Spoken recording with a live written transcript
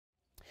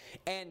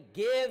and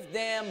give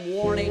them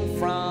warning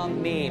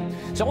from me.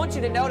 So I want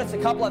you to notice a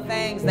couple of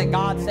things that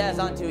God says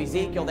unto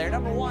Ezekiel there.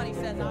 Number one, he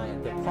says, I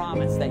am the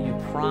promise that you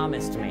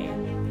promised me.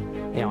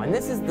 And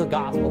this is the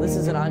gospel. This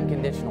is an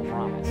unconditional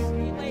promise.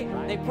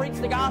 They preach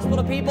the gospel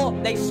to people,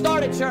 they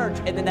start a church,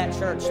 and then that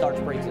church starts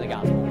preaching the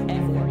gospel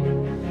everywhere.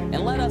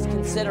 And let us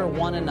consider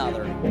one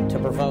another to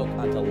provoke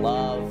unto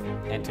love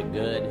and to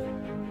good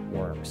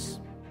works.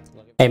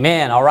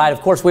 Amen. All right,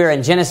 of course, we are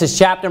in Genesis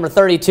chapter number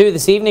 32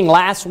 this evening.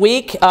 Last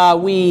week,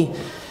 we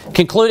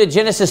concluded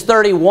Genesis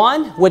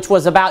 31, which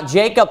was about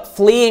Jacob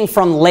fleeing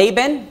from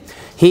Laban.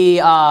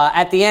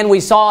 At the end, we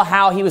saw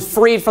how he was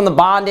freed from the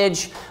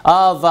bondage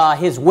of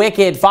his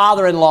wicked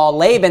father-in-law,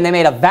 Laban. They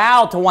made a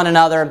vow to one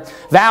another,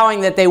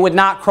 vowing that they would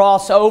not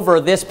cross over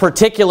this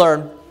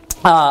particular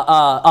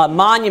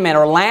monument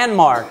or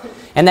landmark,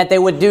 and that they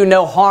would do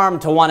no harm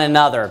to one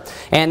another.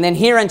 And then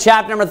here in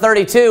chapter number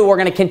 32, we're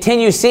going to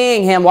continue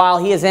seeing him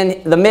while he is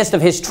in the midst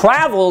of his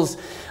travels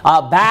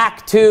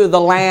back to the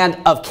land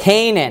of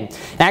Canaan.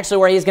 And actually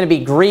where he's going to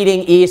be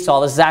greeting Esau.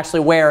 This is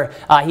actually where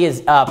he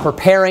is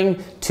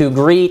preparing to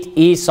greet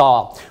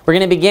Esau. We're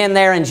going to begin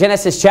there in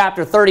Genesis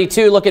chapter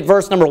 32. Look at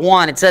verse number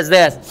 1. It says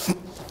this.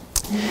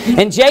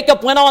 And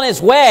Jacob went on his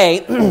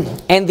way,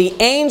 and the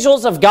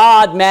angels of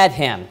God met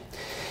him.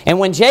 And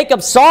when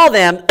Jacob saw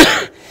them,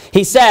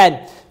 he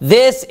said,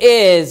 this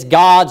is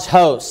God's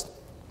host.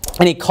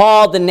 And he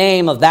called the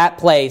name of that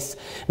place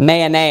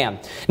Mahanaim.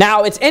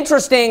 Now, it's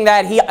interesting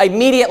that he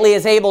immediately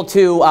is able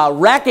to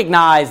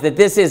recognize that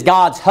this is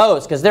God's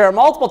host, because there are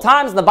multiple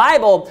times in the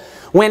Bible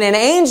when an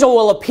angel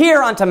will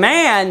appear unto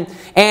man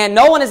and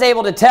no one is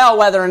able to tell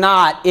whether or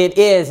not it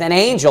is an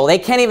angel. They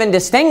can't even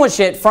distinguish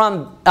it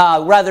from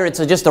whether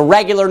it's just a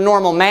regular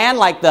normal man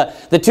like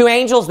the two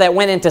angels that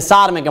went into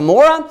Sodom and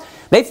Gomorrah.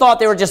 They thought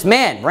they were just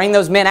men. Bring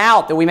those men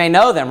out that we may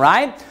know them,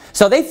 right?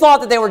 So they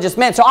thought that they were just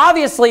men. So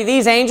obviously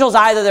these angels,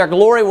 either their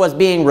glory was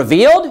being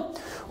revealed,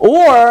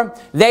 or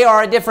they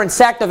are a different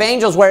sect of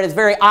angels where it is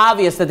very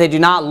obvious that they do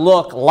not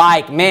look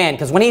like men.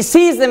 Because when he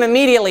sees them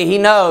immediately, he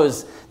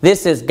knows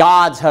this is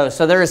God's host.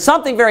 So there is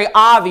something very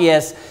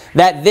obvious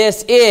that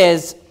this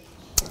is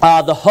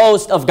the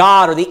host of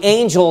God, or the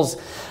angels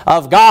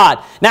of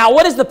God. Now,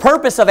 what is the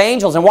purpose of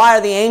angels, and why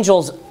are the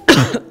angels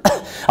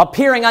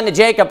appearing unto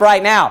Jacob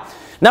right now?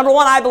 Number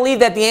one, I believe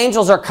that the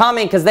angels are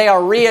coming because they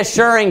are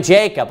reassuring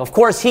Jacob. Of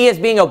course, he is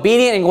being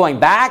obedient and going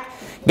back.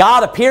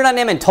 God appeared on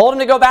him and told him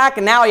to go back,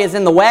 and now he is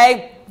in the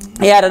way.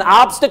 He had an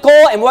obstacle,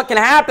 and what can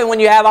happen when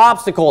you have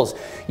obstacles?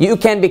 You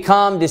can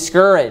become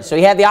discouraged. So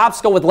he had the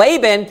obstacle with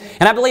Laban,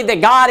 and I believe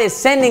that God is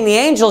sending the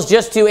angels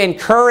just to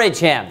encourage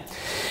him.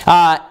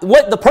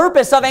 What the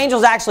purpose of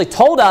angels actually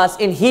told us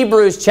in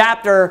Hebrews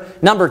chapter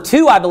number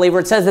 2, I believe,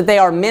 where it says that they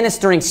are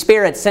ministering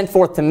spirits sent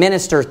forth to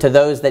minister to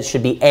those that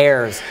should be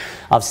heirs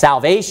of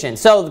salvation.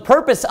 So the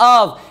purpose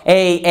of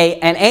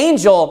an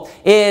angel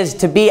is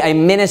to be a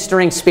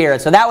ministering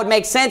spirit. So that would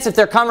make sense if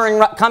they're coming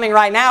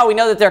right now. We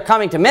know that they're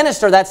coming to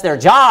minister. That's their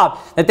job,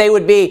 that they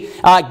would be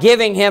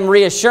giving him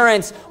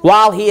reassurance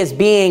while he is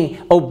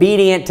being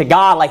obedient to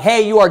God. Like,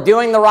 hey, you are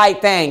doing the right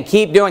thing.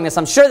 Keep doing this.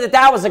 I'm sure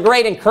that was a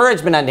great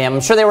encouragement unto him.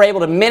 I'm sure they were able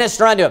to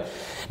minister unto him.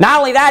 Not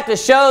only that, to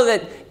show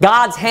that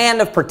God's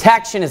hand of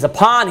protection is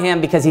upon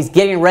him because he's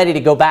getting ready to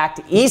go back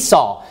to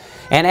Esau.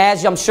 And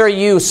as I'm sure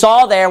you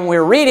saw there when we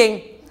were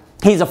reading,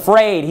 he's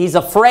afraid. He's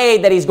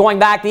afraid that he's going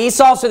back to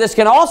Esau. So this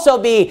can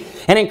also be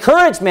an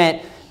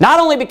encouragement, not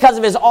only because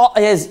of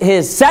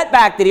his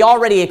setback that he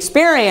already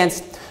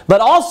experienced,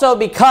 but also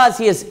because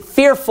he is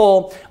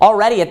fearful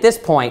already at this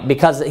point,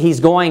 because he's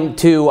going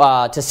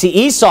to see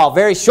Esau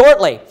very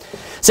shortly. It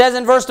says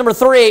in verse number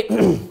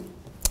 3,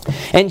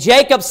 and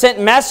Jacob sent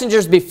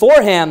messengers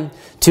before him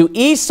to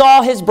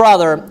Esau his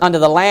brother unto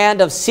the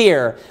land of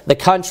Seir, the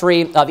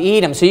country of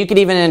Edom. So you could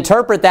even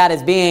interpret that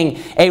as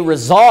being a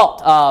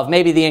result of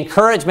maybe the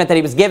encouragement that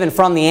he was given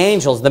from the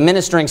angels, the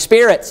ministering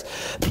spirits.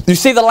 You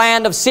see the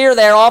land of Seir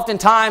there.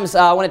 Oftentimes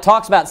when it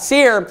talks about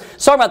Seir,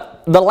 it's talking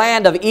about the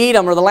land of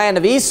Edom or the land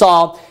of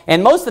Esau,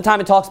 and most of the time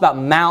it talks about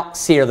Mount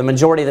Seir, the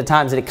majority of the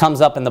times that it comes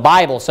up in the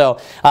Bible. So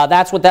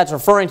that's what that's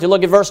referring to.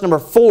 Look at verse number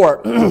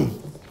 4.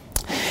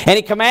 And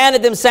he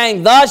commanded them,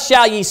 saying, thus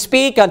shall ye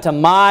speak unto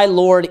my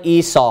lord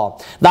Esau.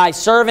 Thy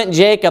servant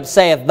Jacob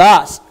saith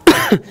thus,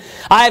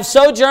 I have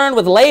sojourned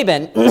with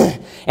Laban,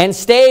 and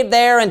stayed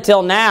there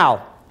until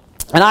now.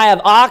 And I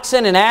have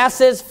oxen and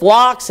asses,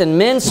 flocks and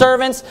men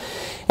servants,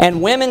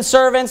 and women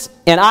servants,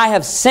 and I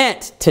have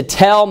sent to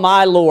tell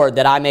my Lord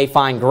that I may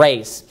find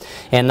grace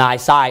in thy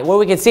sight. What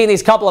we can see in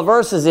these couple of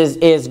verses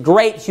is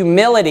great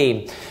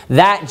humility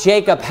that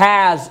Jacob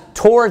has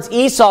towards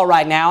Esau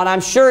right now, and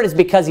I'm sure it is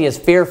because he is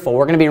fearful.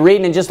 We're going to be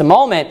reading in just a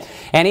moment,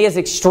 and he is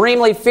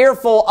extremely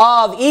fearful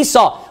of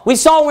Esau. We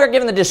saw when we were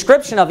given the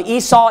description of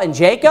Esau and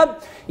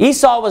Jacob,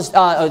 Esau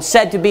was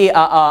said to be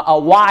a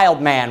wild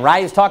man, right?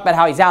 He was talking about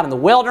how he's out in the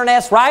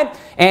wilderness, right?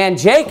 And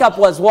Jacob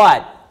was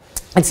what?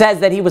 It says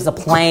that he was a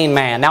plain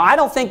man. Now, I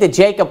don't think that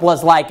Jacob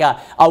was like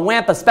a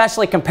wimp,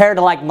 especially compared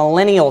to like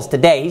millennials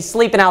today. He's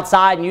sleeping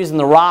outside and using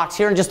the rocks.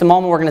 Here in just a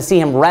moment, we're going to see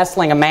him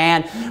wrestling a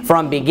man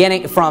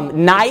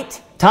from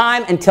night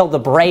time until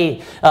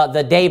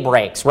the day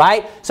breaks,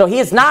 right? So he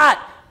is not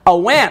a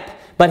wimp.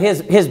 But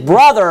his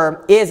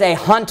brother is a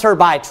hunter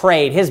by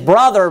trade. His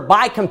brother,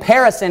 by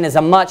comparison, is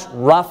a much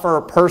rougher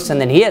person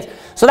than he is.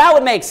 So that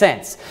would make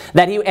sense.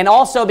 And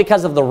also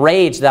because of the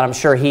rage that I'm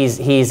sure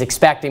he's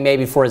expecting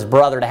maybe for his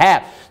brother to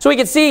have. So we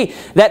can see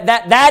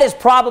that is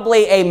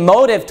probably a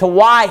motive to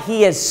why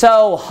he is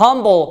so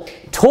humble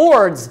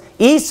towards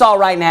Esau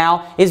right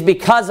now, is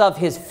because of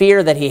his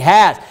fear that he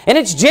has. And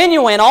it's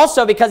genuine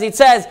also because he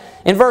says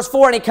in verse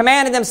 4, and he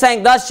commanded them,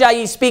 saying, thus shall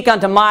ye speak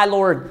unto my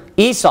lord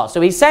Esau.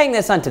 So he's saying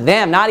this unto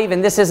them.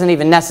 This isn't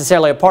even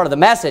necessarily a part of the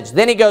message.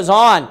 Then he goes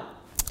on,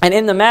 and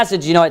in the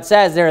message, it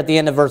says there at the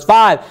end of verse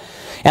 5,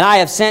 and I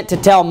have sent to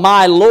tell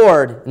my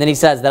Lord, and then he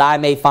says, that I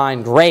may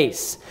find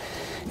grace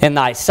in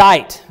thy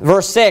sight.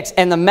 Verse 6,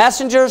 and the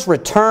messengers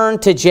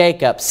returned to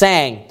Jacob,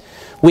 saying,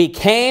 we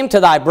came to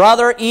thy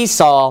brother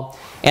Esau,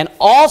 and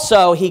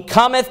also he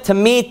cometh to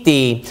meet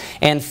thee,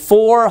 and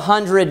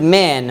 400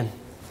 men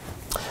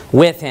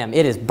with him.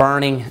 It is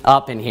burning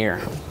up in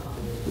here.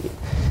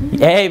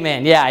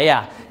 Amen.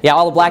 Yeah,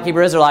 all the Black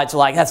Hebrew Israelites are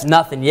like, that's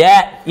nothing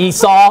yet,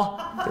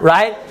 Esau,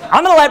 right?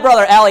 I'm going to let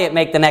Brother Elliot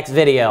make the next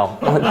video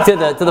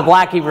to the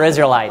Black Hebrew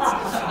Israelites.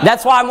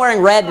 That's why I'm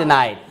wearing red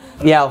tonight,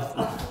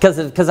 because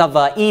of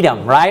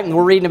Edom, right? And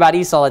we're reading about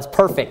Esau. It's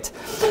perfect.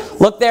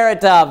 Look there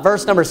at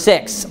verse number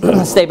 6.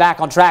 Stay back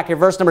on track here.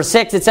 Verse number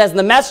 6, it says, and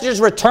the messengers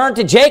returned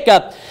to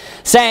Jacob,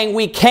 saying,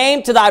 we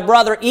came to thy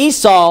brother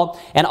Esau,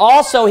 and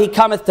also he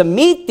cometh to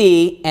meet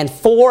thee, and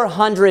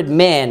 400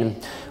 men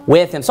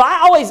with him. So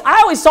I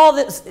always saw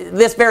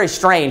this very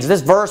strange.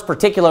 This verse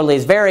particularly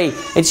is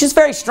it's just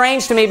very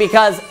strange to me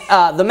because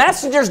the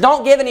messengers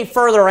don't give any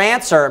further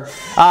answer,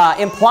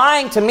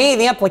 implying to me,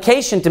 the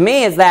implication to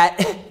me is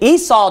that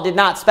Esau did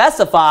not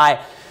specify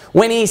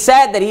when he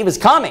said that he was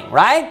coming,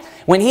 right?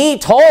 When he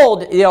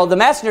told the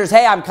messengers,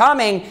 hey, I'm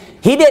coming,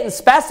 he didn't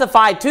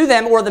specify to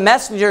them, or the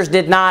messengers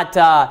did not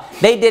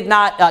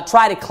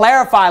try to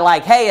clarify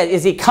like, hey,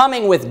 is he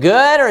coming with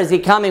good or is he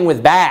coming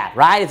with bad,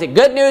 right? Is it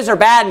good news or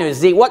bad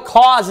news? What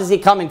cause is he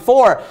coming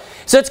for?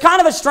 So it's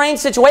kind of a strange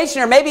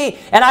situation, or maybe,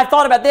 and I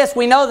thought about this,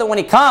 we know that when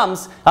he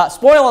comes,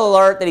 spoiler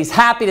alert, that he's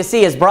happy to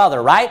see his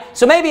brother, right?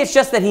 So maybe it's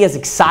just that he is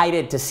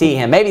excited to see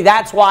him. Maybe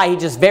that's why he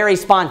just very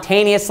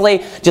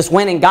spontaneously just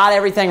went and got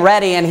everything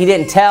ready, and he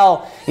didn't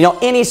tell,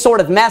 any sort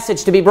of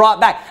message to be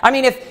brought back. I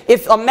mean,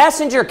 if a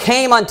messenger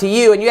came unto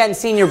you and you hadn't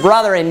seen your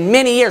brother in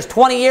many years,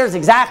 20 years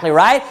exactly,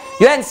 right?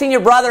 You hadn't seen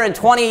your brother in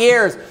 20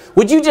 years,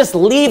 would you just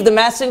leave the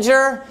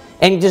messenger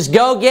and just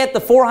go get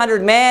the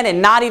 400 men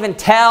and not even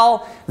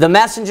tell the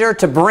messenger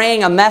to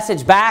bring a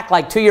message back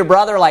like to your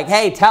brother, like,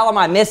 hey, tell him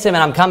I miss him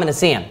and I'm coming to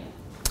see him?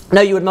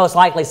 No, you would most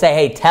likely say,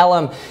 hey, tell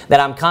him that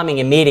I'm coming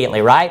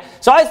immediately, right?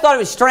 So I always thought it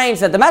was strange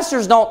that the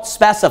messengers don't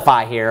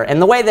specify here.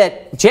 And the way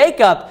that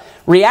Jacob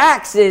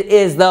reacts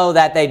is though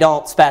that they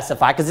don't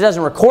specify, because it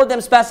doesn't record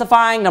them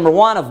specifying, number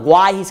one, of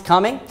why he's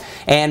coming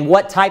and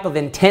what type of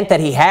intent that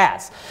he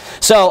has.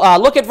 So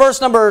look at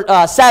verse number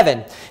 7.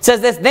 It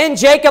says this, then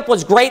Jacob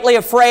was greatly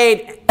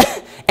afraid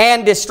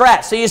and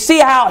distressed. So you see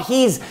how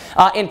he's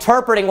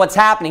interpreting what's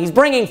happening. He's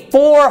bringing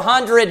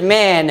 400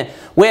 men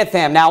with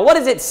him. Now, what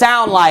does it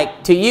sound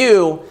like to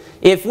you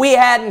if we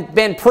hadn't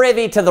been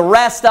privy to the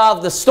rest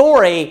of the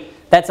story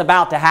that's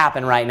about to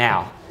happen right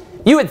now?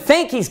 You would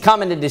think he's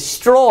coming to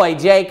destroy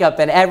Jacob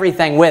and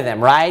everything with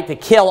him, right? To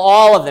kill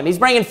all of them. He's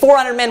bringing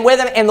 400 men with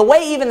him, and the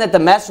way even that the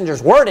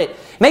messengers word it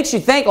makes you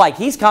think like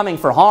he's coming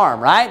for harm,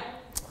 right?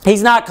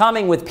 He's not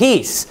coming with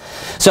peace.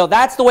 So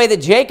that's the way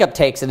that Jacob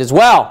takes it as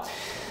well.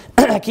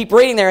 I keep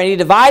reading there, and he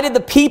divided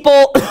the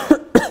people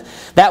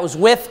that was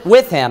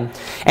with him,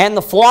 and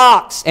the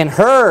flocks and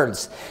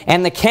herds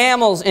and the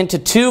camels into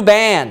 2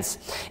 bands,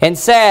 and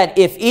said,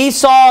 if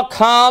Esau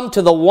come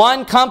to the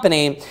one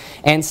company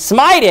and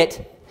smite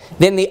it,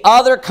 then the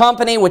other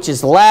company which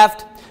is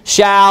left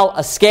shall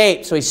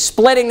escape. So he's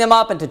splitting them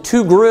up into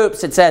 2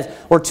 groups, it says,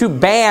 or 2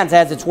 bands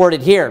as it's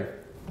worded here.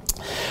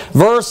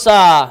 Verse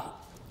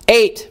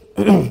 8,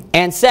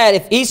 and said,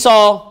 if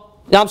Esau,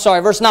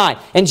 verse 9,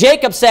 and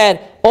Jacob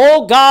said,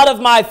 O God of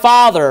my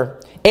father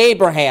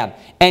Abraham,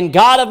 and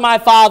God of my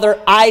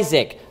father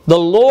Isaac, the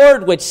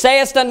Lord which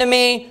sayest unto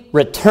me,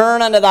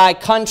 return unto thy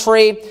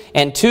country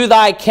and to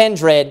thy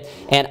kindred,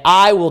 and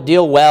I will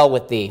deal well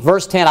with thee.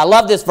 Verse 10, I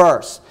love this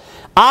verse.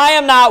 I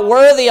am not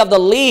worthy of the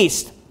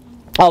least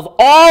of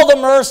all the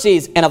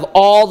mercies and of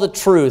all the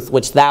truth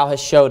which thou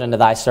hast showed unto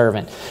thy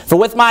servant. For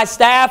with my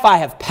staff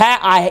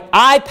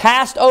I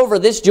passed over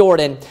this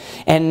Jordan,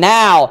 and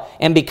now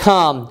am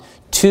become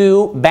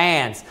 2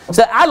 bands.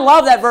 So I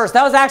love that verse.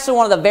 That was actually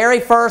one of the very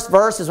first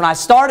verses when I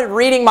started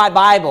reading my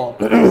Bible.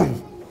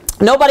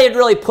 Nobody had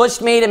really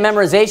pushed me to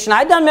memorization.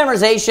 I'd done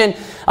memorization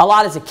a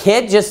lot as a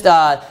kid, just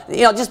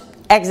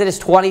Exodus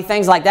 20,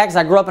 things like that, because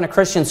I grew up in a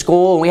Christian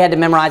school and we had to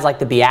memorize like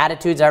the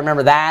Beatitudes. I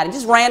remember that, and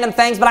just random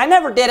things, but I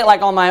never did it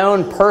like on my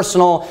own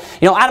personal,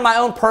 out of my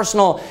own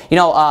personal,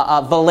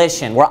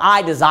 volition, where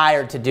I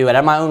desired to do it,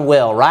 at my own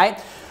will,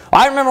 right?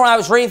 I remember when I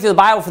was reading through the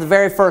Bible for the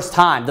very first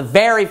time,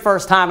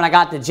 and I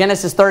got to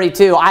Genesis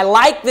 32. I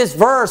liked this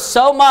verse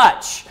so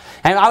much,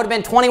 and I would have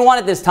been 21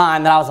 at this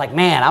time, that I was like,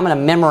 man, I'm going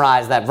to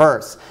memorize that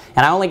verse.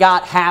 And I only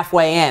got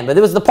halfway in. But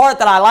it was the part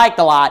that I liked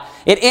a lot.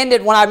 It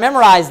ended, when I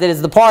memorized it,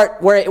 is the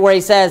part where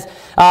he says,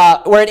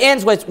 where it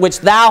ends with, which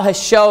thou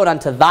hast showed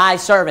unto thy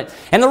servant.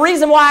 And the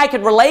reason why I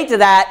could relate to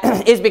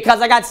that is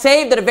because I got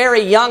saved at a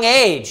very young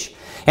age.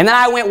 And then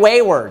I went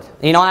wayward.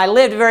 And I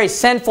lived a very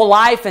sinful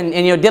life and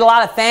did a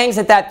lot of things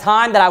at that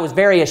time that I was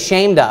very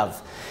ashamed of.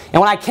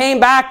 And when I came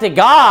back to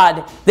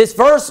God, this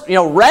verse,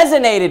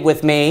 resonated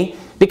with me,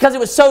 because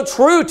it was so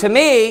true to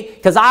me,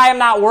 because I am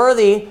not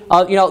worthy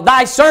of,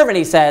 thy servant,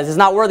 he says, is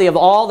not worthy of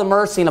all the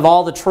mercy and of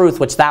all the truth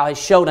which thou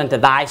hast showed unto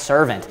thy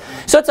servant.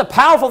 So it's a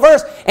powerful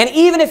verse, and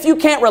even if you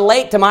can't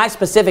relate to my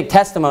specific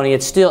testimony,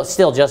 it's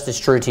still just as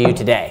true to you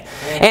today.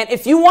 And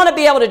if you want to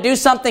be able to do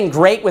something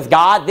great with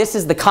God, this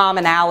is the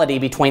commonality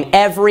between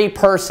every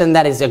person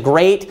that is a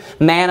great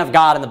man of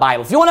God in the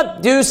Bible. If you want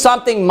to do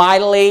something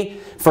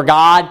mightily for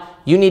God,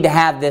 you need to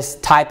have this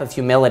type of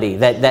humility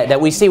that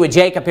we see with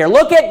Jacob here.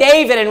 Look at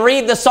David and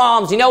read the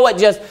Psalms.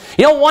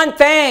 One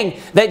thing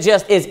that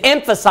just is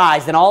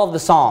emphasized in all of the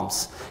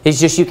Psalms is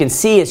just you can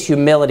see his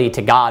humility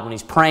to God when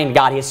he's praying to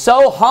God. He is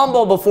so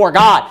humble before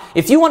God.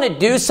 If you want to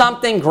do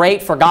something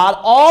great for God,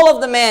 all of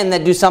the men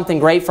that do something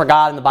great for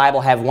God in the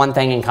Bible have one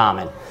thing in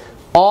common.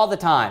 All the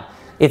time.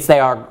 It's they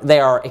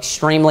are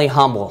extremely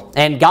humble.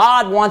 And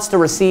God wants to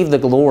receive the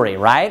glory,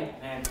 right?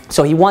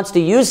 So he wants to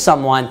use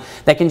someone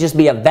that can just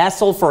be a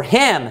vessel for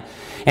him,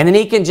 and then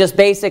he can just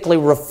basically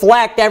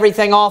reflect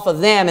everything off of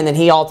them, and then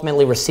he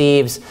ultimately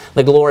receives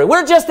the glory.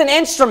 We're just an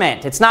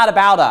instrument. It's not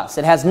about us.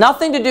 It has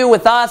nothing to do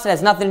with us. It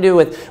has nothing to do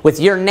with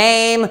your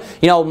name,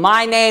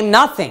 my name,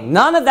 nothing.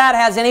 None of that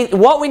has any.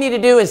 What we need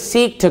to do is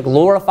seek to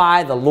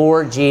glorify the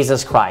Lord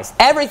Jesus Christ.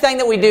 Everything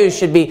that we do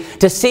should be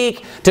to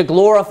seek to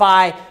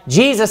glorify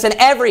Jesus in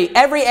every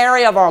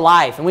area of our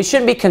life. And we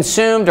shouldn't be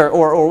consumed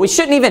or we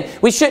shouldn't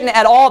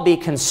at all be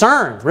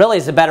concerned, really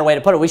is a better way to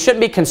put it. We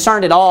shouldn't be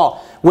concerned at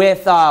all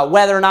with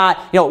whether or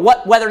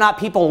not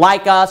people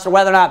like us, or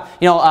whether or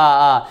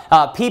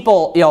not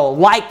people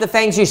like the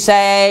things you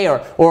say,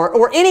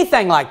 or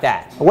anything like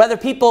that. Or whether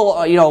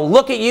people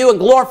look at you and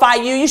glorify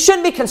you. You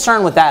shouldn't be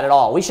concerned with that at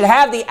all. We should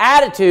have the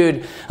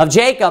attitude of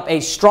Jacob, a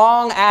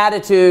strong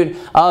attitude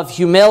of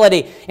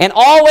humility, and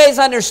always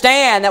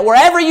understand that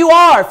wherever you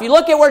are, if you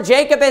look at where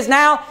Jacob is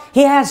now,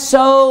 he has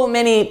so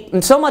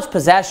much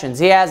possessions.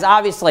 He has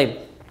obviously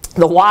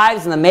the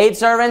wives and the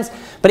maidservants,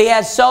 but he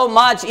has so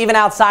much even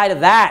outside of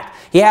that.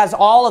 He has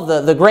all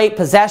of the great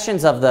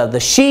possessions of the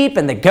sheep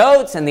and the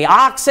goats and the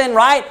oxen,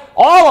 right?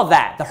 All of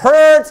that. The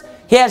herds.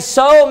 He has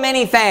so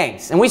many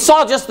things. And we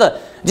saw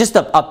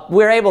we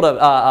were able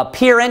to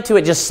peer into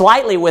it just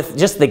slightly with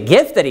just the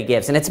gift that he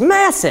gives. And it's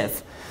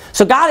massive.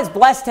 So God has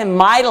blessed him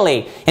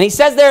mightily. And he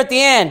says there at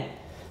the end,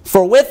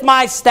 for with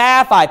my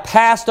staff I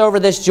passed over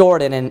this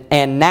Jordan,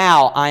 and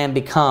now I am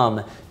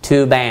become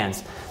two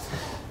bands.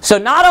 So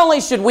not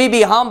only should we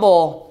be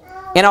humble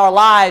in our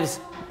lives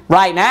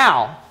right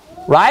now,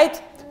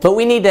 right? But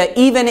we need to,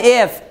 even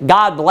if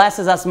God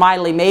blesses us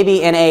mightily,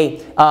 maybe in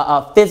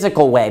a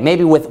physical way,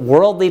 maybe with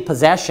worldly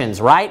possessions,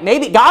 right?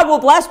 Maybe God will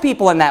bless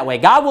people in that way.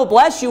 God will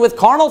bless you with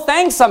carnal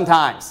things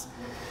sometimes.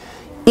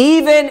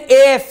 Even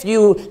if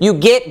you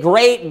get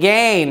great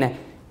gain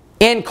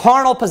in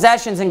carnal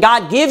possessions and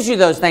God gives you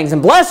those things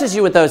and blesses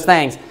you with those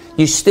things,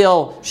 you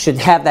still should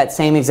have that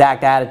same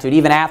exact attitude.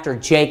 Even after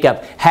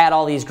Jacob had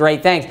all these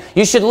great things,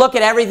 you should look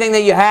at everything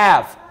that you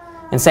have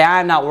and say, I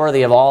am not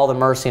worthy of all the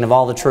mercy and of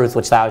all the truth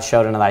which thou hast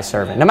showed unto thy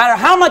servant. No matter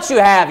how much you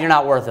have, you're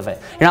not worth of it.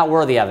 You're not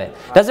worthy of it.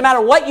 Doesn't matter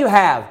what you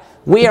have,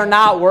 we are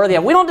not worthy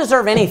of it. We don't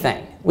deserve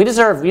anything. You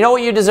know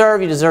what you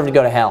deserve? You deserve to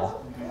go to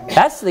hell.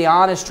 That's the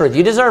honest truth.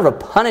 You deserve a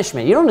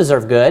punishment. You don't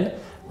deserve good,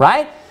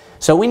 right?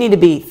 So we need to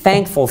be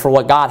thankful for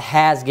what God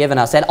has given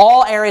us in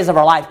all areas of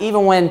our life,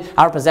 even when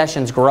our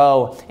possessions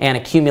grow and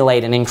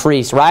accumulate and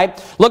increase,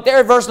 right? Look there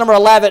at verse number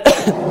 11.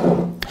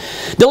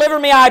 Deliver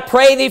me, I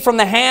pray thee, from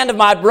the hand of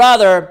my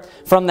brother,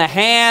 from the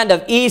hand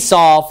of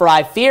Esau, for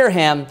I fear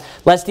him,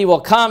 lest he will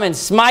come and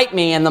smite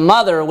me and the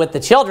mother with the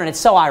children. It's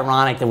so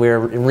ironic that we're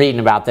reading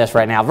about this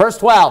right now. Verse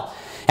 12.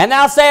 And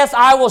thou sayest,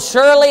 I will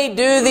surely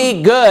do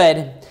thee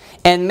good,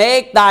 and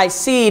make thy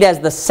seed as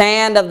the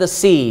sand of the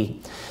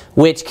sea,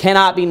 which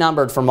cannot be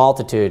numbered for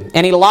multitude.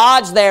 And he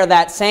lodged there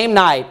that same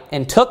night,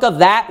 and took of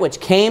that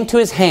which came to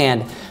his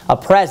hand a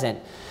present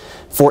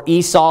for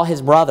Esau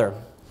his brother.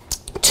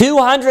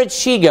 200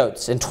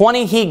 she-goats and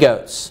 20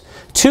 he-goats,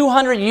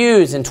 200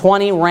 ewes and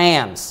 20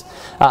 rams,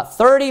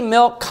 30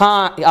 milk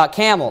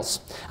camels.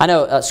 I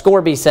know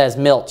Scorby says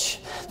milch.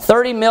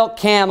 30 milk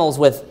camels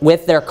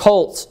with their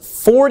colts,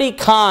 40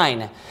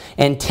 kine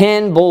and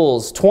 10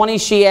 bulls, 20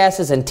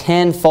 she-asses and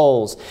 10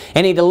 foals.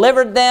 And he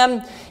delivered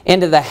them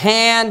into the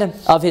hand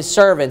of his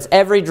servants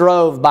every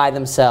drove by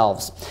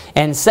themselves,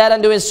 and said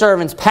unto his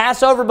servants,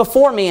 Pass over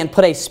before me, and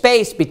put a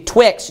space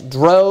betwixt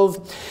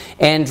drove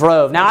and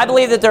drove. Now, I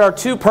believe that there are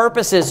two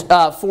purposes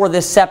for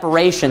this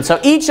separation. So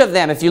each of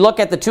them, if you look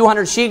at the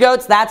 200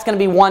 she-goats, that's going to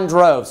be one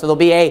drove. So there'll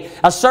be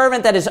a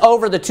servant that is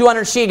over the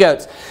 200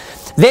 she-goats.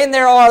 Then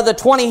there are the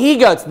 20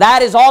 he-goats.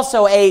 That is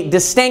also a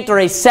distinct or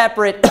a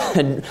separate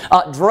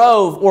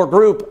drove or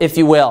group, if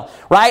you will,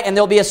 right? And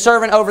there'll be a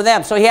servant over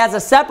them. So he has a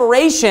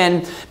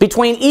separation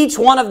between each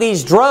one of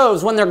these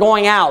droves when they're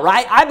going out,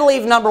 right? I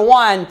believe, number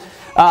one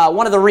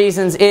of the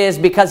reasons is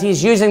because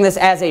he's using this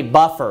as a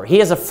buffer.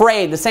 He is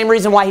afraid, the same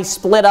reason why he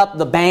split up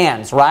the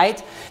bands,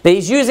 right? That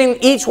he's using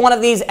each one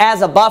of these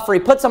as a buffer. He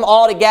puts them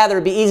all together.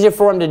 It'd be easier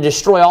for him to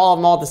destroy all of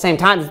them all at the same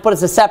time. He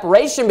puts a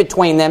separation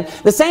between them.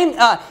 The same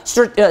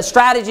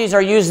strategies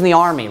are used in the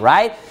army,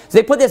 right? So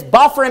they put this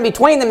buffer in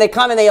between them. They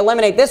come and they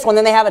eliminate this one.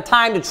 Then they have a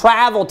time to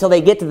travel till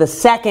they get to the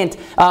second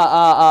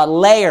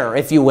layer,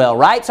 if you will,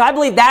 right? So I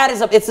believe that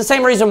it's the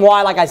same reason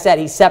why, like I said,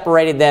 he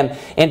separated them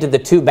into the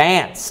two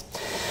bands.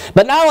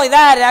 But not only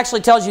that, it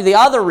actually tells you the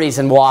other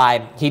reason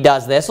why he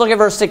does this. Look at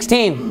verse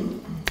 16.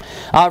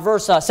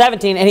 Verse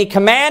 17, and he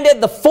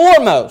commanded the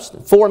foremost,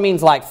 fore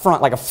means like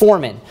front, like a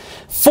foreman,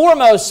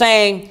 foremost,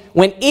 saying,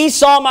 When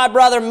Esau my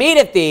brother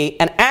meeteth thee,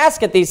 and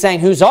asketh thee,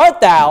 saying, Whose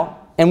art thou,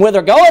 and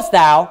whither goest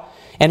thou,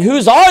 and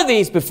whose are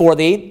these before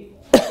thee?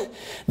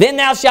 Then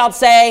thou shalt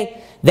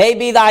say, They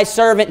be thy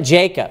servant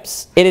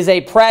Jacob's. It is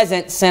a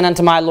present sent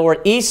unto my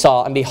lord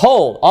Esau, and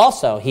behold,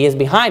 also he is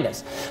behind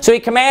us. So he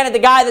commanded the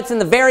guy that's in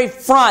the very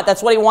front,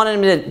 that's what he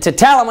wanted him to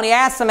tell him when he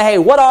asked him, hey,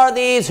 what are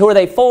these? Who are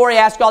they for? He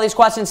asked all these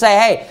questions, say,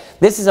 hey,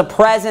 this is a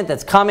present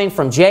that's coming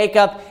from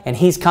Jacob, and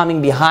he's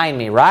coming behind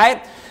me,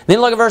 right?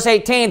 Then look at verse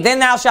 18. Then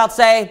thou shalt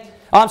say,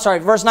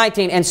 verse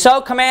 19. And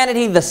so commanded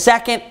he the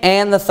second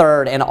and the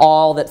third, and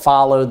all that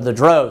followed the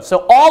droves.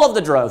 So all of the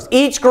droves,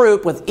 each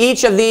group with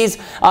each of these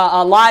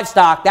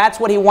livestock, that's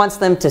what he wants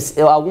them to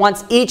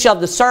wants each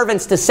of the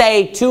servants to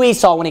say to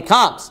Esau when he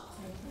comes.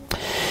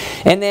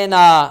 And then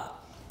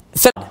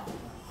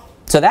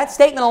so that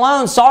statement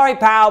alone, sorry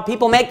pal,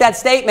 people make that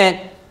statement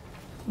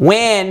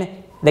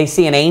when they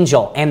see an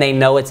angel and they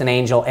know it's an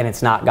angel and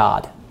it's not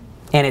God.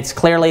 And it's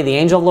clearly the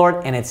angel of the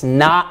Lord, and it's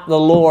not the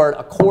Lord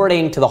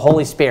according to the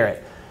Holy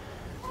Spirit.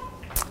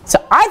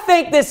 So I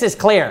think this is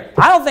clear.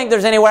 I don't think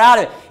there's anywhere out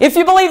of it. If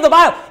you believe the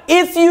Bible,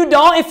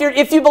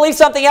 if you believe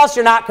something else,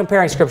 you're not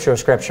comparing Scripture with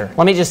Scripture.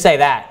 Let me just say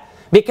that.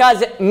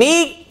 Because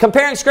me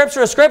comparing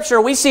Scripture with Scripture,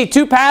 we see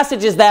two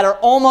passages that are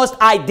almost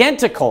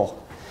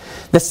identical.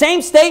 The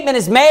same statement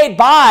is made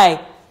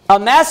by a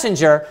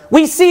messenger.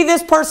 We see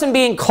this person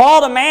being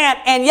called a man,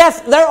 and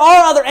yes, there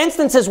are other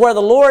instances where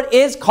the Lord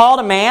is called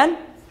a man.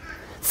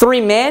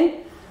 3 men,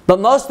 but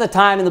most of the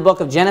time in the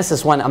book of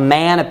Genesis when a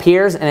man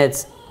appears and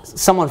it's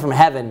someone from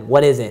heaven,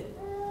 what is it?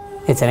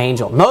 It's an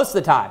angel. Most of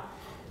the time.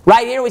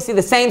 Right here we see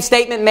the same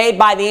statement made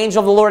by the angel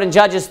of the Lord in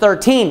Judges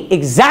 13.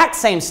 Exact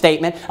same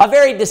statement, a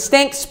very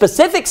distinct,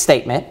 specific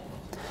statement.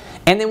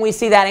 And then we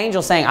see that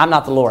angel saying, I'm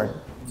not the Lord.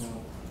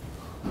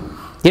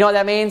 You know what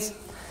that means?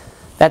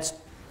 That's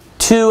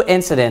 2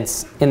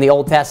 incidents in the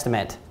Old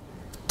Testament.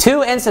 2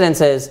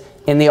 incidences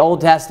in the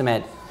Old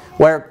Testament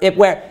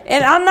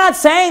and I'm not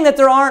saying that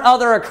there aren't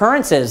other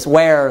occurrences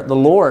where the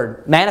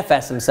Lord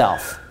manifests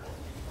Himself.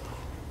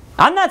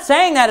 I'm not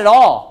saying that at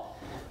all.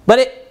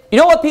 But you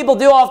know what people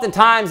do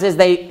oftentimes is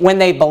when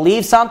they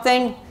believe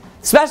something,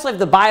 especially if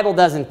the Bible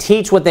doesn't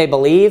teach what they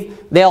believe,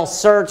 they'll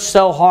search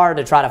so hard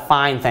to try to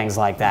find things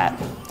like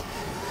that.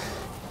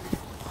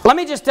 Let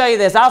me just tell you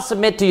this. I'll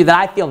submit to you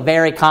that I feel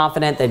very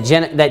confident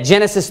that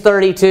Genesis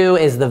 32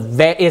 is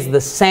the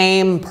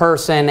same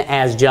person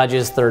as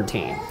Judges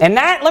 13. And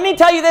that, let me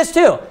tell you this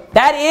too.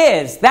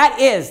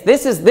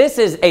 This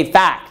is a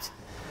fact.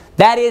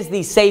 That is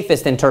the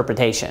safest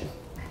interpretation.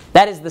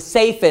 That is the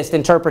safest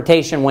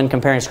interpretation when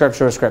comparing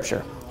Scripture with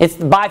Scripture. It's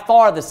by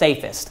far the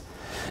safest.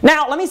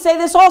 Now, let me say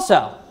this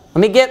also.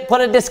 Let me put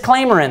a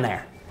disclaimer in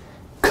there.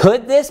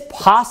 Could this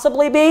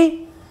possibly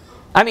be?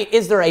 I mean,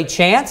 is there a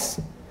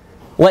chance?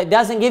 Well, it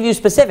doesn't give you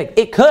specific.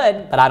 It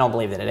could, but I don't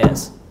believe that it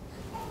is.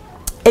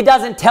 It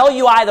doesn't tell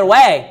you either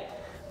way,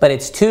 but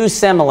it's too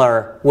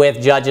similar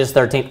with Judges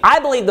 13. I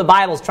believe the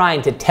Bible's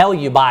trying to tell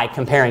you by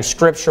comparing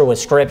Scripture with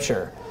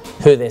Scripture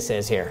who this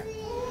is here.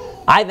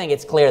 I think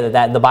it's clear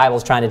that the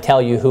Bible's trying to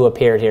tell you who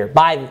appeared here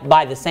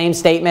by the same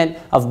statement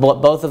of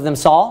what both of them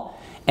saw,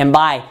 and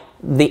by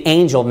the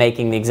angel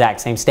making the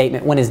exact same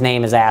statement when his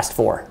name is asked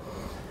for.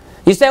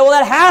 You say, well,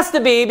 that has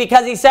to be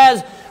because he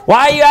says,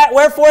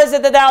 wherefore is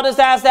it that thou dost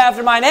ask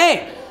after my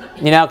name?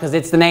 Because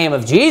it's the name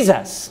of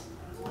Jesus.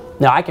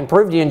 Now, I can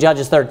prove to you in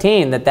Judges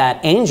 13 that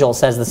angel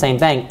says the same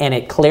thing, and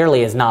it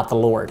clearly is not the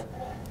Lord.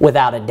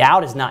 Without a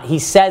doubt, is not. He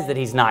says that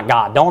he's not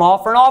God. Don't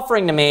offer an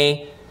offering to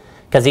me,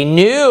 because he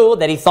knew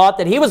that he thought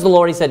that he was the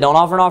Lord. He said, don't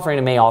offer an offering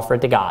to me, offer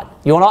it to God.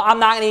 I'm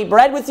not going to eat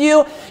bread with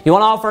you. You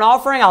want to offer an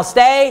offering? I'll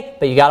stay,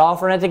 but you got to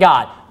offer it to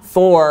God.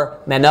 For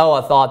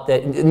Manoah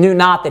knew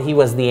not that he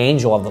was the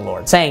angel of the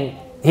Lord, saying,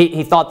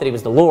 he thought that he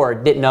was the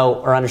Lord, didn't know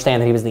or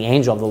understand that he was the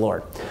angel of the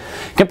Lord.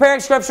 Comparing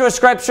Scripture with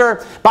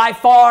Scripture, by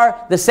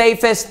far the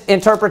safest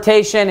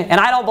interpretation, and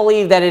I don't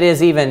believe that it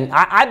is even,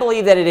 I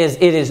believe that it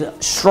is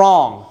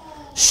strong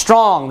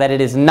that it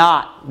is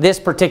not, this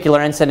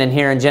particular incident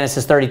here in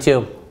Genesis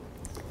 32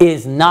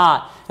 is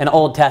not an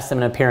Old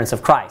Testament appearance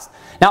of Christ.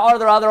 Now, are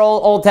there other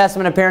Old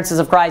Testament appearances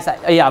of Christ?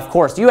 Yeah, of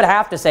course. You would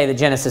have to say that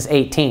Genesis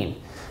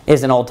 18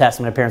 is an Old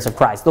Testament appearance of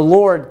Christ. The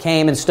Lord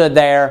came and stood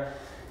there.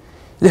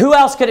 Who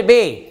else could it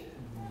be?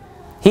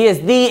 He is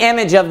the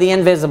image of the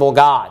invisible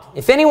God.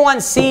 If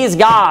anyone sees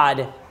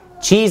God,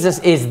 Jesus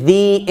is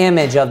the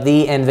image of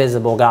the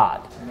invisible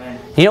God. Amen.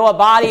 You know what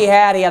body he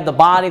had? He had the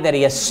body that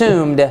he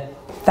assumed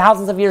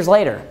thousands of years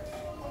later.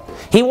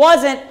 He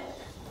wasn't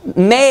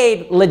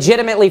made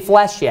legitimately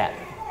flesh yet.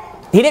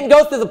 He didn't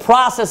go through the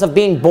process of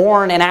being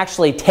born and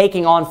actually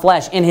taking on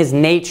flesh in his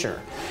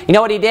nature. You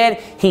know what he did?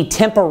 He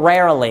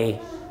temporarily,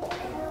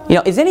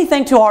 is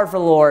anything too hard for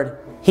the Lord?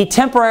 He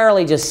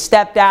temporarily just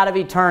stepped out of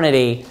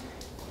eternity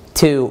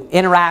to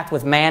interact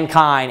with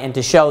mankind and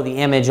to show the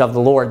image of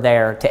the Lord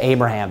there to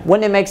Abraham.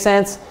 Wouldn't it make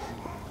sense?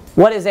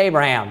 What is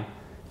Abraham?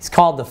 He's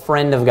called the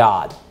friend of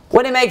God.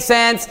 Wouldn't it make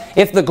sense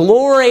if the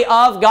glory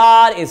of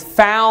God is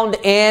found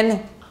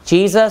in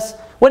Jesus?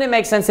 Wouldn't it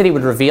make sense that he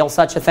would reveal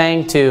such a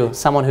thing to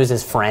someone who's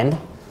his friend?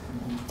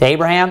 To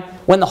Abraham?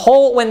 When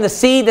the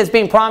seed that's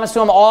being promised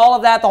to him, all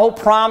of that, the whole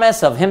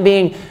promise of him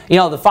being,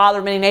 the father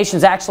of many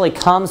nations actually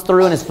comes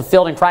through and is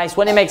fulfilled in Christ.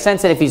 Wouldn't it make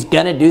sense that if he's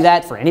going to do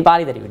that for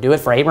anybody, that he would do it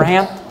for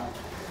Abraham?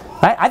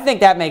 I think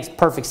that makes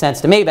perfect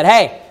sense to me. But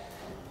hey,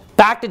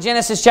 back to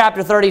Genesis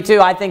chapter 32,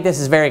 I think this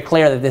is very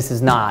clear that this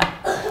is not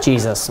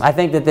Jesus. I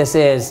think that this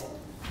is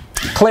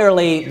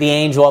clearly the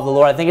angel of the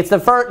Lord. I think it's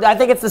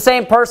the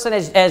same person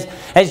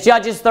as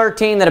Judges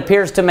 13 that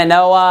appears to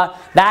Manoah.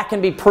 That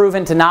can be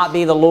proven to not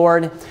be the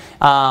Lord.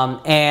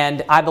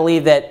 And I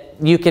believe that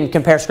you can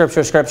compare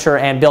Scripture to Scripture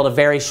and build a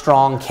very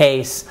strong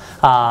case,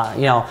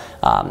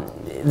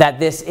 that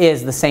this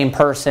is the same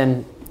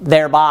person,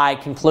 thereby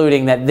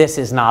concluding that this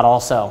is not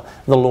also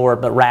the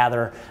Lord, but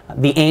rather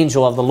the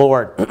angel of the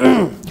Lord.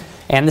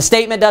 And the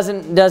statement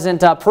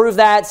doesn't prove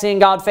that. Seeing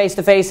God face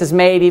to face is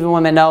made even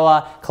when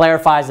Manoah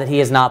clarifies that he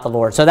is not the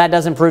Lord. So that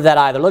doesn't prove that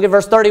either. Look at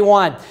verse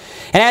 31.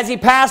 And as he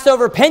passed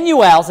over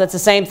Penuel, so that's the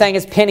same thing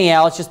as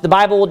Peniel. It's just the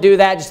Bible will do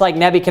that, just like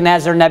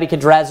Nebuchadnezzar.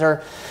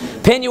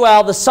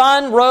 Penuel, the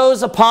sun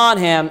rose upon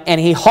him, and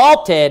he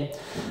halted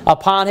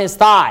upon his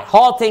thigh.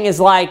 Halting is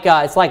like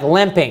it's like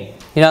limping.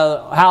 You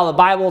know how the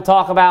Bible will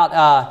talk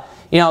about.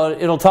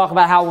 It'll talk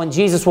about how when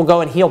Jesus will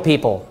go and heal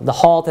people, the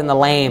halt and the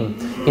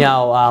lame.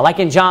 Like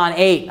in John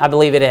 8, I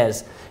believe it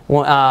is,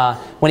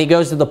 when he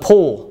goes to the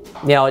pool.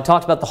 It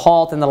talks about the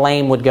halt and the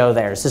lame would go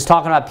there. It's just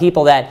talking about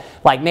people that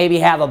like maybe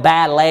have a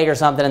bad leg or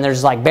something and they're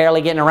just like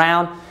barely getting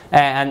around.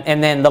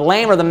 And then the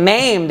lame or the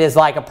maimed is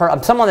like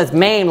someone that's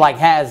maimed like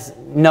has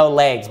no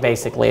legs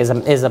basically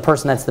is a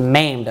person that's the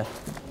maimed.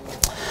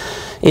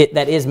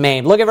 That is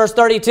maimed. Look at verse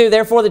 32.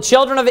 Therefore the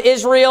children of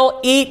Israel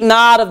eat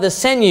not of the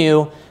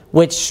sinew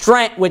which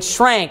shrank,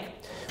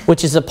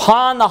 which is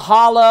upon the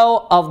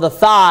hollow of the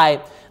thigh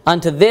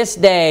unto this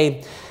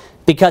day,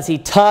 because he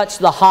touched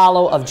the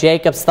hollow of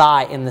Jacob's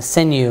thigh in the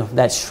sinew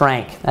that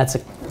shrank. That's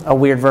a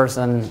weird verse,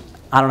 and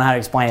I don't know how to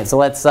explain it. So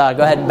let's go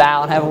ahead and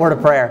bow and have a word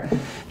of prayer.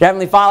 Dear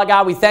Heavenly Father,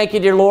 God, we thank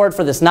you, dear Lord,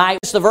 for this night.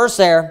 Just the verse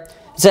there.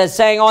 It says,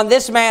 saying, on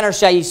this manner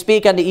shall ye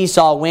speak unto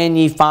Esau when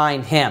ye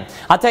find him.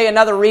 I'll tell you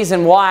another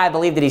reason why I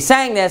believe that he's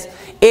saying this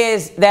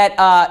is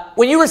that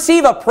when you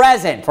receive a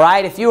present,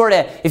 right? If you were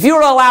to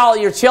allow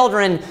your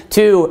children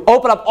to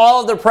open up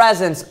all of their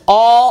presents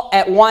all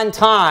at one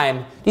time,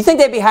 do you think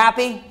they'd be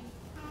happy?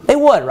 They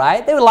would,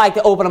 right? They would like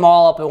to open them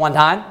all up at one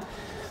time.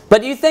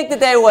 But do you think that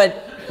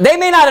they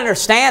may not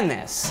understand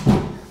this,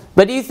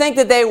 but do you think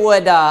that they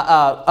would?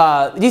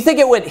 Do you think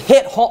it would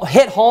hit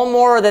home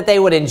more, or that they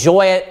would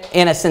enjoy it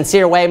in a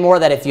sincere way more?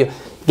 That if you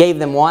gave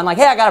them one, like,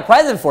 "Hey, I got a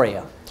present for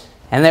you,"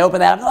 and they open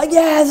that up, they're like,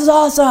 "Yeah, this is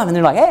awesome," and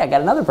they're like, "Hey, I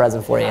got another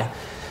present for you,"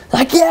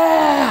 like,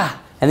 "Yeah,"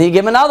 and then you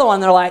give them another one,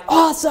 they're like,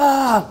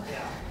 "Awesome."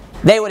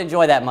 They would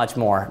enjoy that much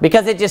more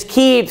because it just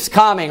keeps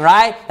coming,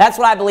 right? That's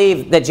what I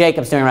believe that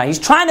Jacob's doing, right? He's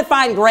trying to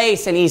find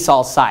grace in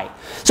Esau's sight.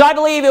 So I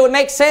believe it would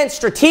make sense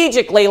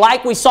strategically,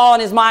 like we saw in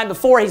his mind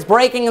before. He's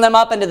breaking them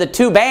up into the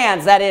two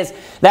bands. That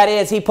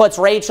is, he puts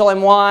Rachel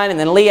in one and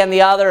then Leah in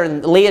the other,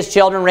 and Leah's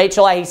children,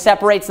 Rachel, he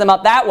separates them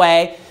up that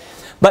way.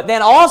 But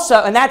then also,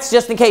 and that's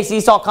just in case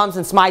Esau comes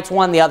and smites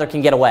one, the other can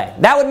get away.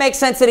 That would make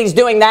sense that he's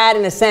doing that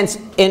in a sense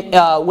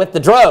with the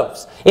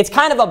droves. It's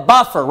kind of a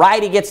buffer,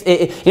 right? He gets,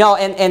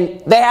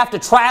 and they have to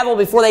travel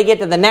before they get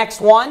to the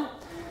next one.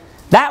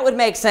 That would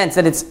make sense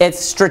that it's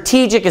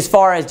strategic as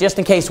far as just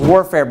in case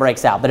warfare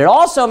breaks out. But it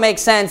also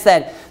makes sense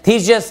that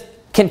he's just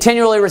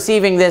continually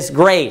receiving this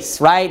grace,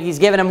 right? He's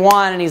giving him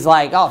one and he's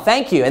like, "Oh,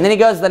 thank you." And then he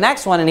goes to the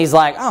next one and he's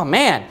like, "Oh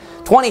man,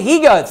 20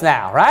 he-goats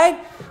now," right?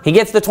 He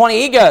gets the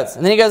 20 he-goats,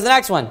 and then he goes to the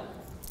next one.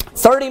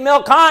 30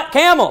 milk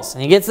camels.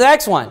 And he gets the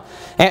next one.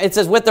 And it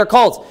says with their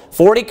colts,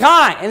 40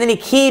 kine. And then he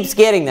keeps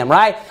getting them,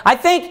 right? I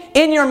think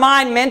in your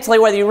mind mentally,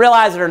 whether you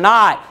realize it or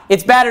not,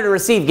 it's better to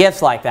receive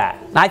gifts like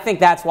that. And I think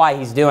that's why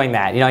he's doing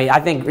that. I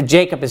think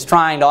Jacob is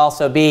trying to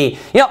also be,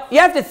 you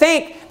have to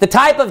think the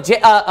type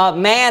of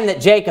man that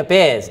Jacob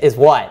is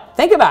what?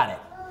 Think about it.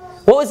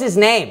 What was his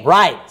name?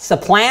 Right,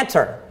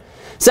 supplanter.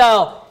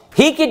 So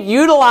he could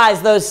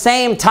utilize those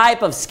same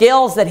type of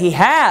skills that he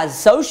has,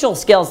 social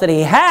skills that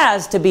he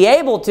has, to be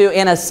able to,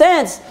 in a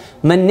sense,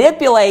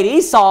 manipulate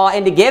Esau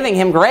into giving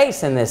him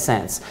grace in this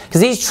sense.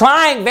 Because he's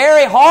trying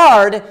very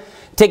hard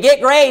to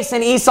get grace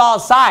in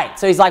Esau's sight.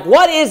 So he's like,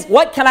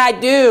 what can I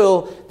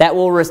do that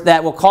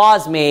will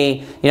cause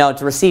me, to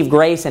receive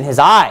grace in his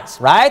eyes,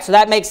 right? So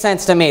that makes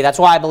sense to me. That's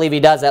why I believe he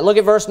does that. Look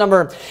at verse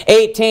number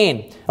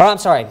 18. Or I'm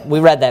sorry, we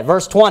read that.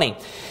 Verse 20.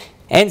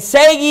 And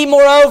say ye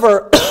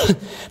moreover,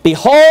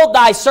 behold,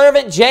 thy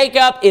servant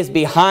Jacob is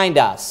behind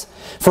us.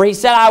 For he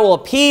said, I will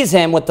appease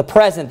him with the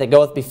present that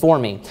goeth before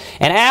me.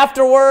 And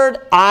afterward,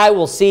 I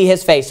will see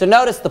his face. So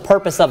notice the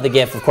purpose of the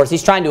gift. Of course,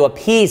 he's trying to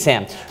appease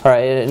him. Or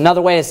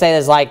another way to say it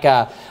is like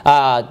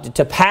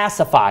to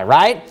pacify,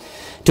 right?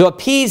 To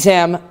appease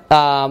him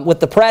with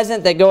the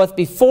present that goeth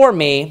before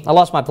me. I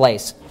lost my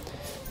place.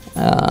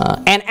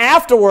 And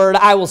afterward,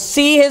 I will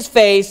see his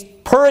face.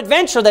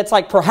 Peradventure, that's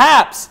like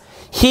perhaps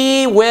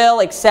he will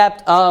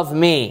accept of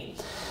me.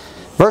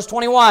 Verse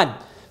 21.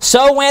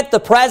 So went the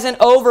present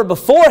over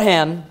before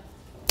him,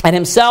 and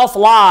himself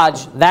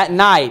lodged that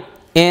night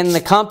in the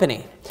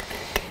company.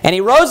 And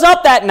he rose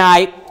up that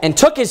night, and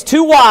took his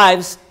 2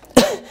 wives,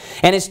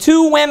 and his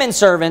 2 women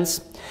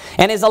servants,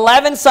 and his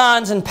 11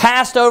 sons, and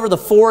passed over the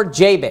ford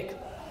Jabbok.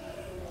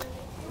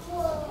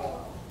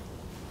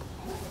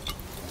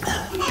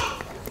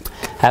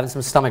 Having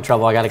some stomach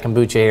trouble. I got a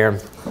kombucha here.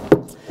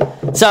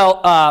 So,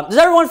 is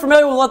everyone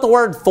familiar with what the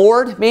word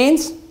ford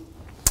means?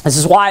 This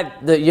is why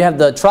you have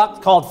the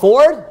truck called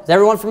Ford. Is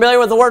everyone familiar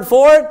with the word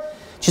ford?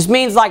 It just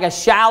means like a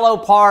shallow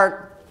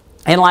part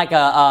in like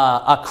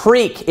a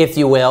creek, if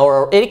you will,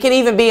 or it can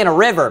even be in a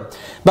river.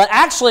 But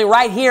actually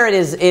right here it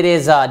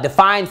is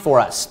defined for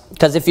us.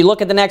 Because if you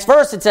look at the next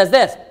verse, it says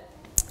this.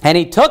 And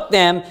he took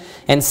them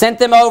and sent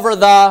them over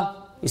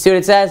you see what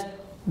it says?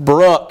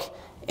 Brook.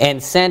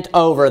 And sent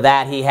over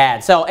that he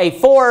had. So a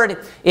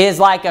ford is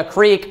like a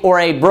creek or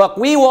a brook.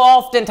 We will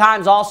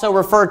oftentimes also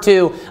refer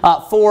to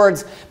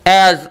fords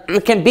as,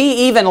 it can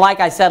be even, like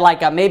I said,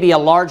 like maybe a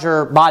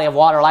larger body of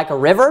water, like a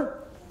river,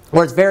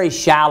 where it's very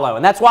shallow.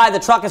 And that's why the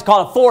truck is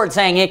called a ford,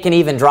 saying it can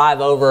even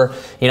drive over,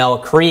 a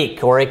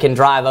creek, or it can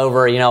drive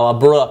over, a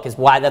brook.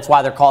 That's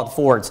why they're called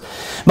fords.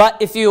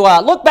 But if you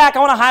look back, I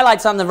want to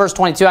highlight something in verse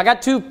 22. I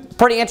got 2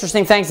 pretty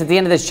interesting things at the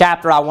end of this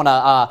chapter I want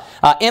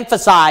to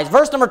emphasize.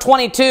 Verse number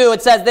 22,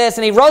 it says this,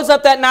 and he rose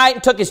up that night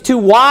and took his 2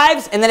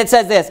 wives, and then it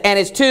says this, and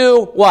his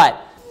 2,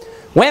 what?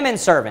 Women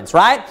servants,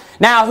 right?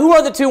 Now, who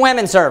are the 2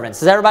 women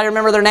servants? Does everybody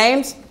remember their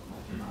names?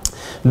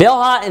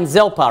 Bilhah and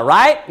Zilpah,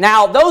 right?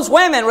 Now, those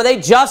women, were they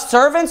just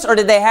servants, or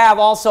did they have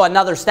also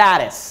another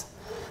status?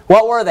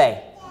 What were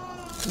they?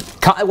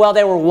 Well,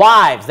 they were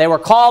wives. They were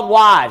called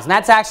wives. And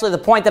that's actually the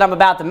point that I'm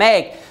about to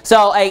make.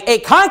 So a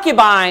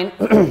concubine,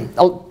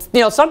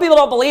 some people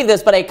don't believe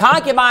this, but a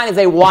concubine is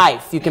a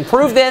wife. You can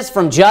prove this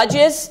from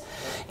Judges,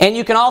 and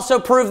you can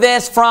also prove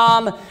this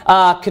from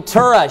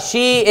Keturah.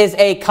 She is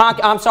a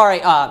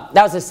that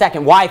was his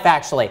second wife,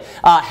 actually.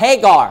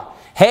 Hagar.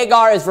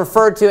 Hagar is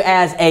referred to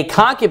as a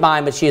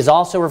concubine, but she is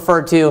also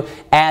referred to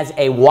as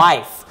a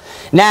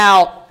wife.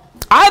 Now,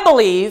 I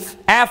believe,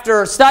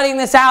 after studying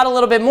this out a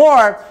little bit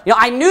more,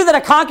 I knew that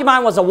a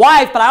concubine was a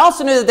wife, but I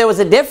also knew that there was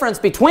a difference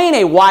between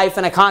a wife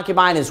and a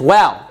concubine as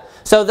well.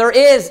 So there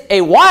is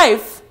a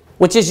wife,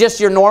 which is just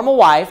your normal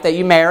wife that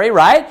you marry,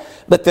 right?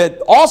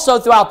 But also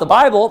throughout the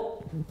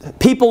Bible,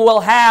 people will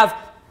have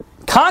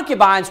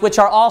concubines, which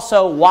are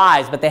also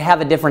wives, but they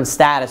have a different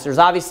status. There's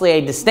obviously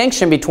a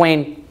distinction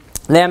between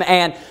them,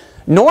 and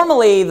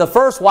normally the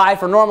first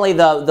wife, or normally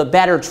the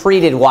better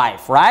treated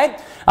wife,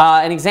 right?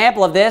 An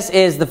example of this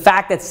is the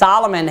fact that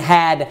Solomon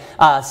had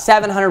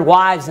 700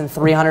 wives and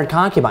 300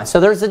 concubines. So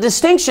there's a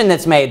distinction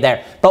that's made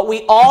there. But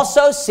we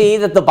also see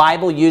that the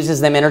Bible uses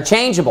them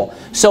interchangeable.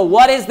 So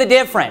what is the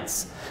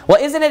difference?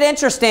 Well, isn't it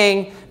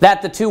interesting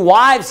that the 2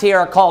 wives here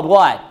are called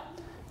what?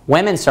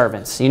 Women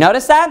servants. You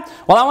notice that?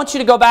 Well, I want you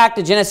to go back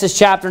to Genesis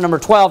chapter number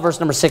 12, verse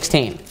number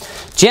 16.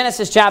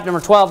 Genesis chapter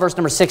number 12, verse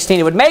number 16.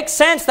 It would make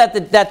sense that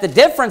the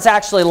difference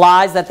actually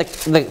lies that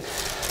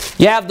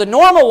you have the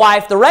normal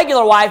wife, the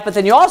regular wife, but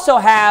then you also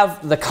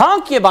have the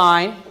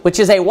concubine, which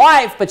is a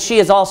wife, but she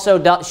is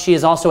also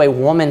a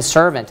woman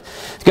servant.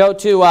 Go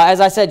to, as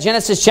I said,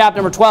 Genesis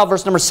chapter number 12,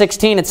 verse number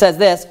 16. It says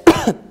this.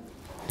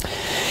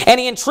 And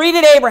he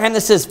entreated Abraham,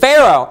 this is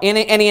Pharaoh,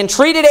 and he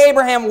entreated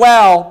Abraham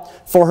well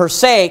for her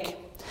sake.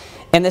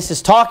 And this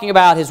is talking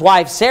about his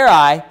wife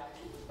Sarai.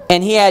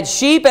 And he had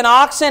sheep and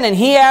oxen and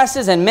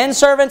he-asses and men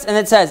servants. And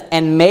it says,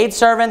 and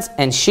maidservants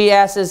and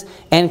she-asses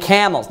and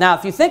camels. Now,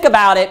 if you think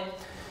about it,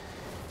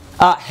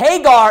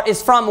 Hagar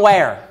is from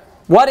where?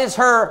 What is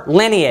her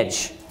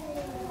lineage?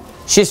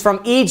 She's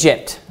from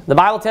Egypt. The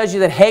Bible tells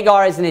you that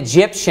Hagar is an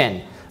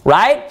Egyptian,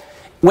 right?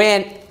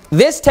 When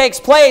this takes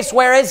place,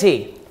 where is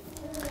he?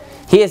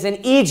 He is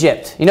in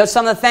Egypt. You know,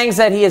 some of the things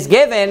that he is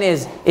given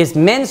is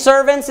men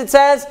servants, it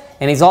says,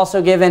 and he's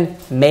also given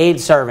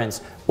maid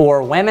servants,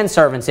 or women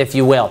servants, if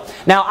you will.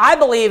 Now, I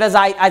believe, as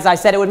I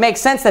said, it would make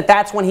sense that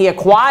that's when he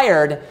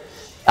acquired,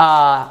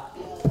 Hagar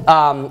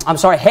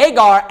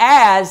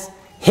as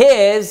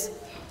his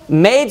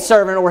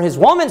maidservant or his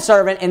woman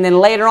servant, and then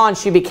later on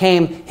she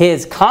became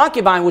his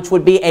concubine, which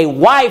would be a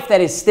wife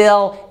that is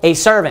still a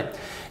servant.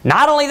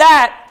 Not only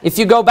that, if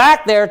you go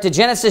back there to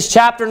Genesis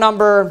chapter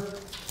number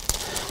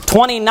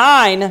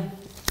 29,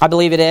 I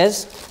believe it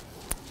is.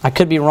 I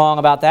could be wrong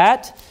about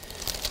that.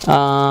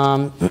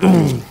 No,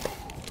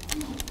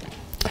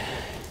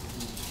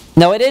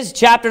 it is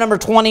chapter number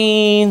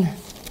 20.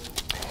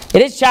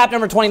 It is chapter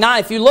number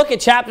 29. If you look at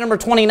chapter number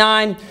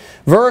 29,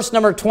 verse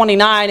number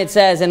 29, it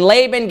says, "And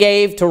Laban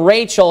gave to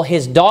Rachel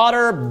his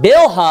daughter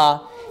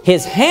Bilhah,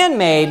 his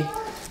handmaid,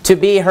 to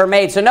be her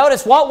maid." So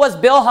notice, what was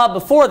Bilhah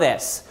before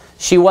this?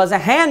 She was a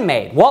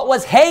handmaid. What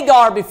was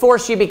Hagar before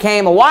she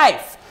became a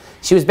wife?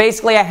 She was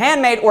basically a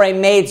handmaid or a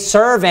maid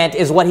servant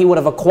is what he would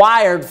have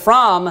acquired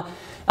from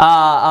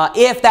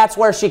if that's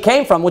where she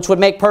came from, which would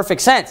make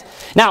perfect sense.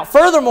 Now,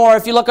 furthermore,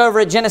 if you look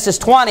over at Genesis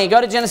 20, go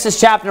to Genesis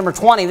chapter number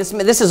 20.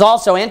 This is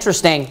also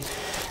interesting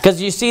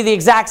because you see the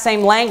exact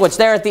same language.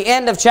 There at the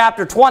end of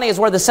chapter 20 is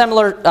where the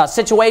similar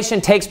situation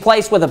takes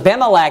place with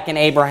Abimelech and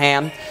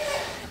Abraham.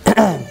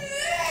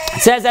 It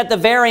says at the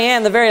very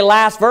end, the very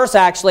last verse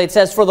actually, it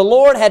says, "For the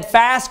Lord had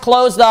fast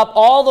closed up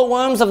all the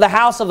wombs of the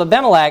house of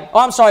Abimelech." Oh,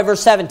 I'm sorry,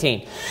 verse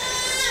 17.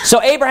 "So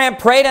Abraham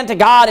prayed unto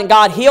God, and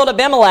God healed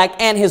Abimelech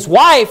and his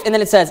wife," and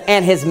then it says,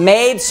 "and his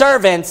maid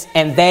servants,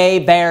 and they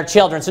bare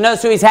children." So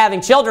notice who he's having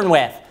children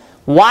with.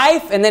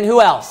 Wife, and then who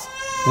else?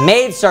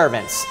 Maid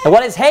servants. And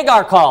what is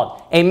Hagar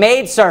called? A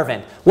maid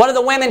servant. What are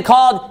the women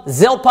called?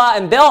 Zilpah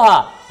and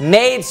Bilhah.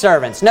 Maid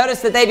servants. Notice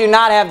that they do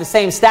not have the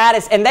same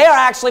status, and they are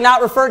actually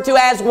not referred to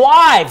as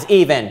wives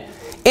even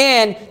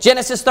in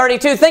Genesis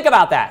 32. Think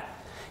about that.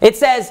 It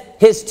says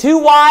his 2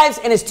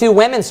 wives and his 2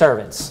 women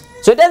servants.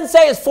 So it doesn't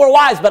say his 4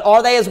 wives, but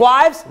are they his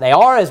wives? They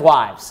are his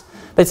wives.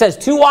 But it says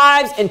 2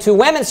 wives and 2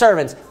 women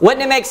servants.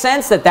 Wouldn't it make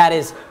sense that that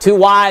is 2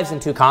 wives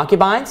and 2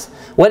 concubines?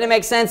 Wouldn't it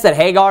make sense that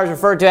Hagar is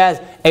referred to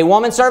as a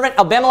woman servant?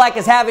 Abimelech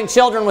is having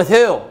children with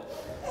who?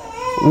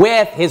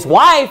 With his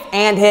wife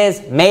and his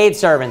maid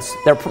servants.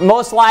 They're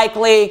most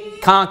likely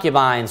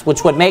concubines,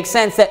 which would make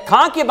sense that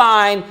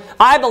concubine,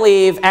 I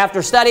believe,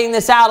 after studying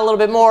this out a little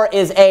bit more,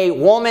 is a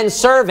woman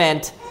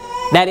servant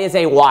that is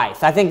a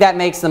wife. I think that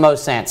makes the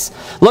most sense.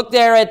 Look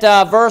there at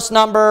verse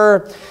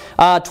number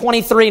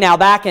 23 now,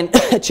 back in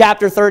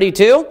chapter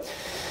 32.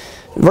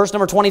 Verse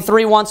number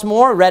 23 once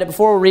more. We read it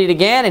before, we'll read it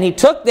again. "And he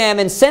took them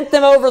and sent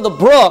them over the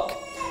brook,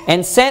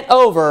 and sent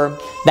over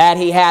that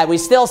he had." We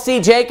still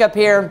see Jacob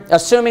here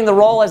assuming the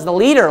role as the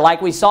leader,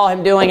 like we saw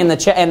him doing in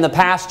the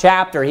past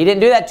chapter. He didn't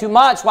do that too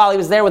much while he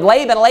was there with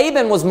Laban.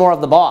 Laban was more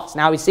of the boss.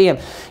 Now we see him,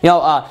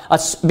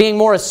 being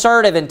more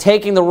assertive and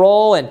taking the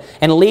role and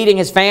leading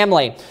his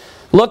family.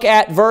 Look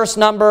at verse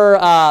number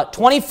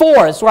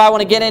 24. This is where I want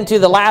to get into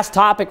the last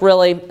topic,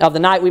 really, of the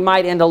night. We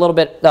might end a little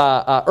bit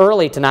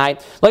early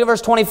tonight. Look at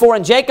verse 24.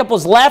 "And Jacob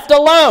was left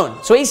alone."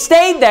 So he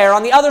stayed there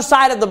on the other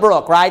side of the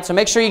brook, right? So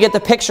make sure you get the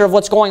picture of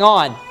what's going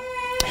on.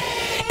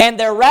 "And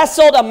there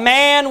wrestled a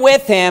man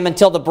with him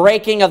until the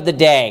breaking of the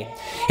day.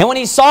 And when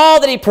he saw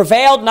that he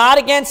prevailed not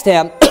against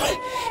him,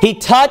 he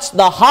touched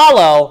the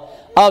hollow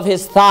of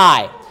his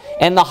thigh.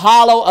 And the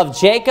hollow of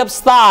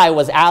Jacob's thigh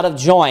was out of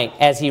joint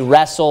as he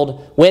wrestled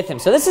with him."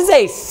 So this is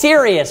a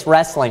serious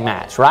wrestling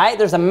match, right?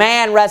 There's a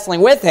man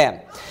wrestling with him.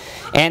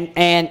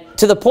 And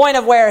to the point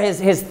of where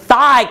his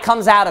thigh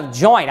comes out of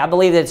joint. I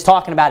believe that it's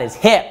talking about his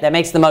hip. That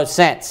makes the most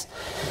sense.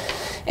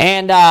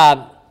 And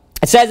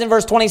it says in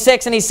verse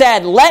 26, "And he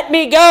said, Let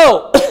me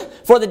go,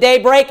 for the day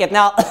breaketh."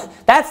 Now,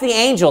 that's the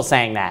angel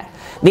saying that.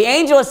 The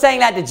angel is saying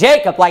that to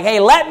Jacob, like, "Hey,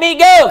 let me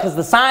go," because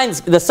the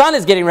sun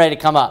is getting ready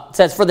to come up. It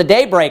says, "For the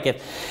day breaketh."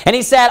 And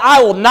he said,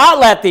 "I will not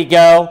let thee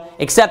go,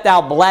 except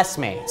thou bless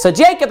me." So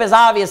Jacob is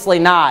obviously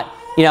not,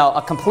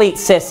 a complete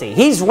sissy.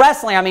 He's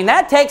wrestling. I mean,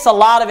 that takes a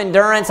lot of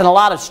endurance and a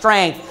lot of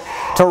strength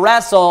to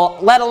wrestle,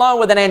 let alone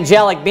with an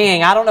angelic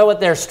being. I don't know what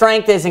their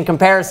strength is in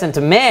comparison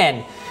to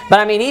men, but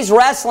I mean, he's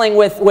wrestling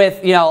with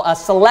a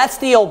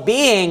celestial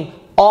being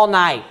all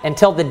night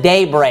until the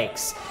day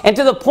breaks. And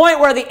to the point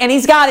where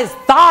he's got his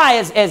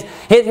thigh,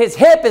 his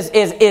hip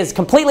is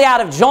completely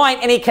out of joint,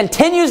 and he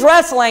continues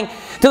wrestling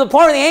to the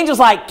point where the angel's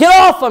like, "Get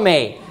off of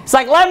me." It's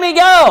like, "Let me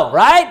go,"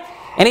 right?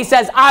 And he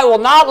says, "I will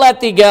not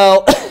let thee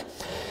go,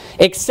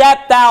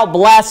 except thou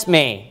bless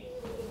me."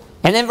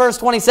 And then verse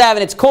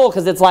 27, it's cool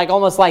because it's like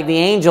almost like the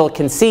angel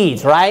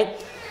concedes, right?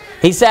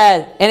 He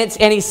said,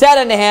 and he said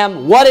unto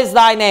him, "What is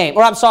thy name?"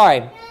 Or I'm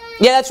sorry.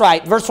 Yeah, that's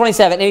right. Verse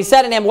 27. "And he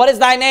said unto him, What is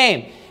thy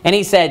name?" And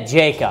he said,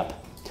 "Jacob."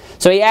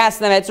 So he asked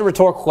them, it's a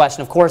rhetorical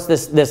question. Of course,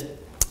 this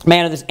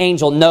man or this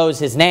angel knows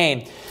his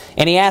name.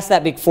 And he asked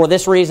that for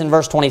this reason,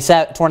 verse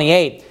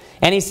 28.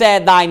 "And he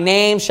said, Thy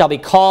name shall be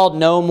called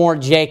no more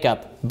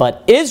Jacob,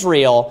 but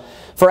Israel,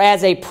 For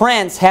as a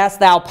prince hast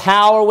thou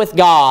power with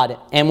God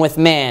and with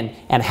men,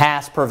 and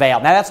hast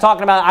prevailed. Now that's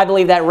talking about, I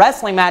believe, that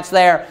wrestling match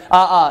there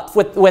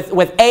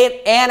with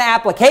an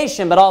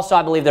application, but also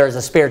I believe there is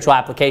a spiritual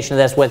application to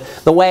this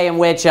with the way in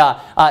which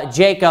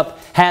Jacob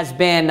has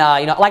been,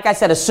 like I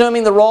said,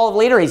 assuming the role of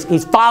leader.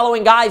 He's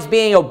following God. He's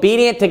being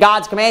obedient to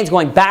God's commands,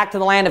 going back to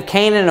the land of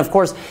Canaan. And of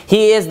course,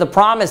 he is the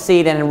promised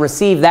seed and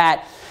received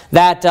that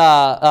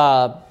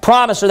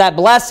promise or that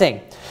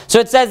blessing. So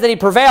it says that he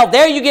prevailed.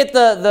 There you get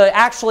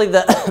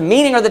the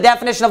meaning or the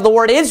definition of the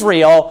word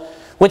Israel,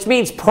 which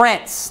means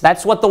prince.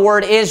 That's what the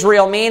word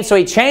Israel means. So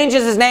he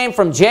changes his name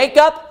from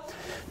Jacob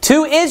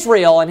to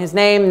Israel, and his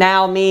name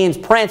now means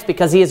prince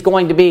because he is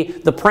going to be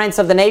the prince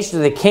of the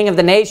nations, the king of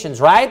the nations,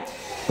 right?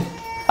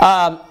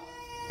 Not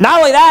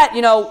only that,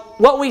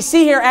 what we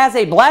see here as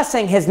a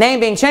blessing, his name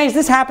being changed,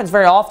 this happens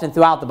very often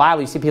throughout the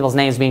Bible. You see people's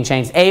names being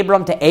changed.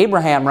 Abram to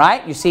Abraham,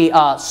 right? You see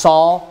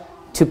Saul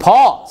to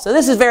Paul. So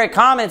this is very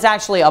common. It's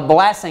actually a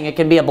blessing. It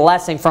can be a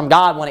blessing from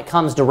God when it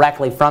comes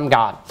directly from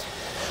God.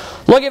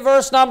 Look at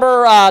verse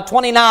number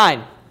 29.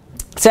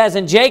 It says,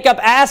 And Jacob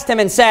asked him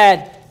and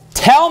said,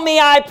 Tell me,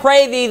 I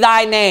pray thee,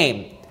 thy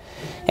name.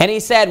 And he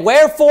said,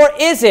 Wherefore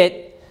is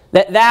it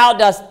that thou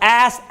dost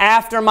ask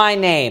after my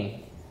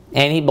name?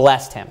 And he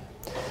blessed him.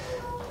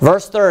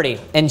 Verse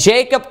 30. And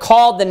Jacob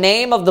called the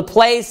name of the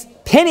place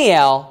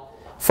Peniel,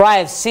 for I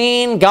have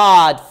seen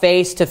God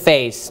face to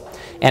face,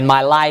 and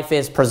my life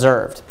is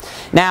preserved.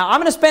 Now, I'm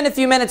going to spend a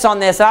few minutes on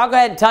this. I'll go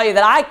ahead and tell you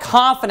that I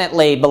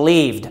confidently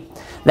believed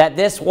that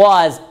this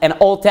was an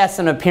Old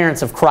Testament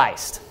appearance of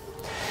Christ.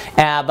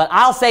 But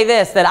I'll say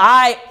this, that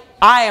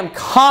I am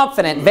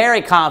confident,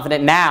 very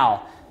confident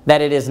now,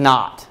 that it is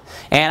not.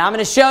 And I'm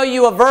going to show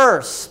you a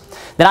verse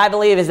that I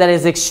believe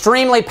is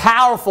extremely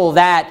powerful,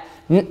 that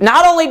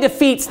not only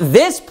defeats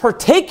this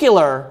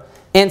particular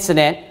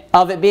incident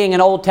of it being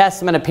an Old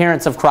Testament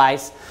appearance of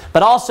Christ,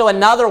 but also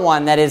another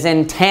one that is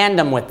in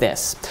tandem with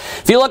this.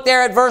 If you look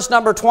there at verse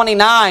number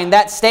 29,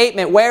 that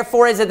statement,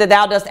 Wherefore is it that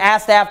thou dost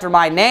ask after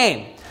my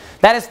name?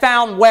 That is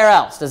found where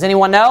else? Does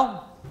anyone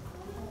know?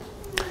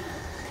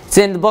 It's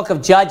in the book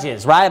of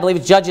Judges, right? I believe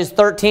it's Judges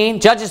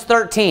 13. Judges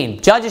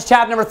 13. Judges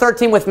chapter number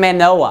 13 with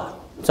Manoah.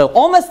 So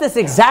almost this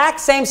exact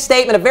same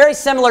statement, a very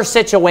similar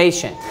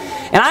situation.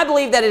 And I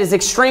believe that it is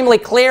extremely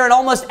clear, and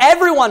almost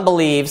everyone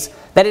believes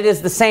that it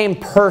is the same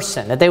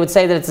person, that they would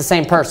say that it's the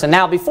same person.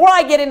 Now, before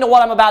I get into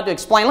what I'm about to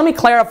explain, let me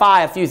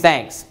clarify a few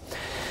things.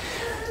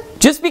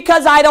 Just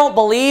because I don't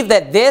believe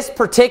that this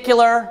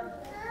particular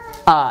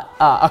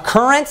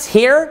occurrence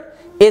here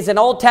is an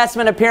Old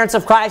Testament appearance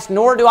of Christ,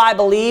 nor do I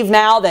believe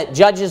now that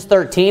Judges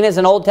 13 is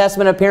an Old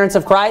Testament appearance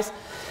of Christ,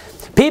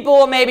 people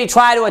will maybe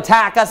try to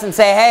attack us and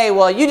say, hey,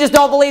 well, you just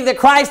don't believe that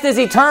Christ is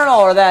eternal,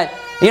 or that,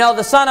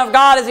 the Son of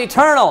God is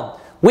eternal.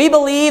 We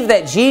believe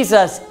that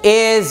Jesus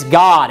is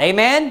God.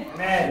 Amen?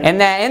 Amen? And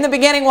that in the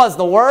beginning was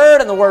the Word,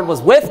 and the Word was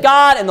with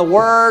God, and the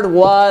Word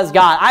was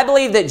God. I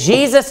believe that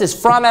Jesus is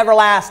from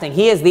everlasting.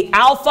 He is the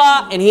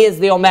Alpha and He is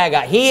the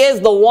Omega. He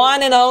is the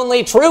one and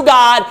only true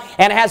God,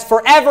 and has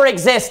forever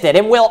existed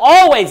and will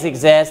always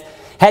exist,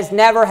 has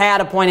never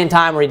had a point in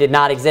time where He did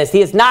not exist.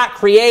 He is not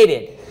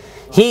created.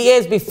 He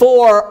is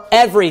before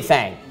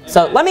everything.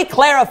 So let me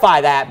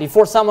clarify that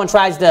before someone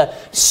tries to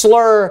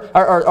slur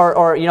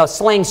or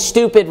sling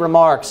stupid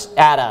remarks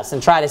at us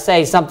and try to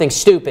say something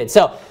stupid.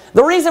 So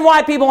the reason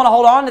why people want to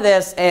hold on to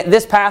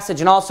this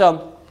passage and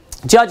also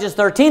Judges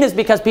 13 is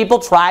because people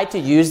try to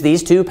use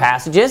these two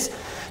passages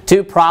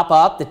to prop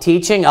up the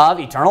teaching of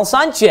eternal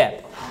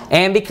sonship.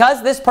 And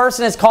because this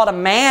person is called a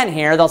man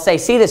here, they'll say,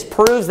 see, this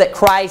proves that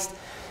Christ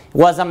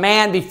was a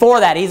man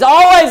before that. He's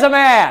always a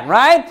man,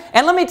 right?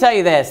 And let me tell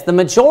you this, the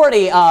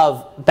majority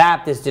of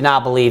Baptists do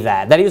not believe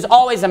that he was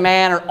always a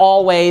man or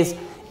always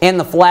in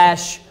the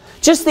flesh.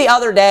 Just the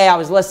other day, I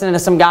was listening to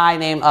some guy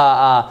named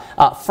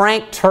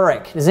Frank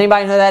Turek. Does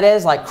anybody know who that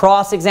is? Like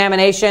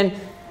cross-examination.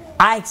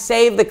 I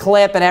saved the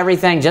clip and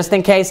everything just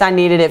in case I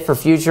needed it for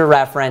future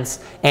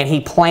reference. And he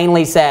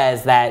plainly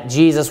says that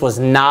Jesus was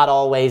not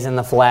always in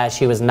the flesh.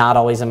 He was not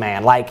always a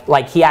man.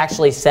 Like he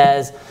actually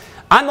says,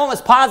 I'm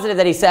almost positive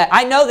that he said,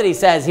 I know that he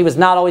says he was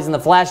not always in the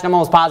flesh, and I'm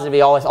almost positive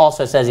he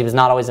also says he was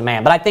not always a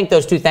man. But I think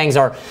those two things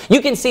are, you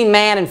can see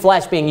man and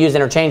flesh being used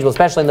interchangeable,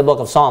 especially in the book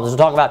of Psalms. We'll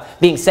talk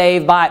about being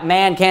saved by,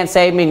 man can't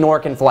save me, nor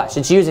can flesh.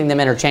 It's using them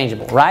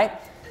interchangeable, right?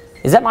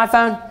 Is that my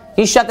phone? Can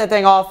you shut that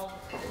thing off?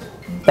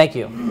 Thank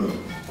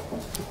you.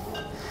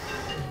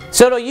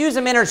 So it'll use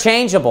them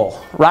interchangeable,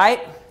 right?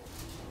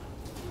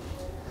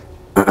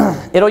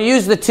 It'll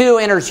use the two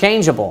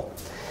interchangeable.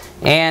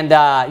 And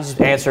you just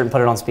answer and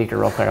put it on speaker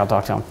real quick. I'll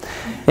talk to him.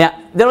 Yeah,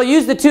 they'll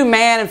use the two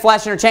man and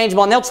flesh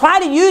interchangeable, and they'll try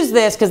to use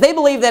this because they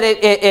believe that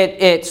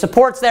it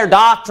supports their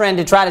doctrine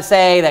to try to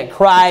say that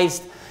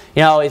Christ,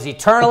 is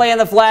eternally in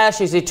the flesh.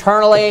 He's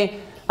eternally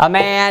a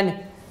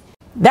man.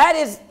 That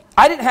is,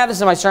 I didn't have this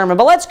in my sermon,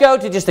 but let's go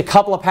to just a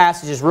couple of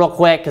passages real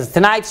quick because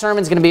tonight's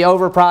sermon's going to be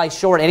over probably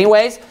short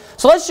anyways.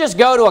 So let's just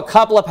go to a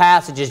couple of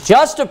passages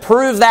just to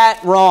prove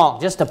that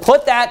wrong, just to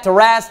put that to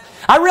rest.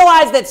 I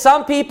realize that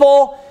some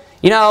people,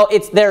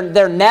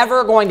 they're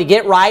never going to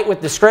get right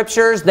with the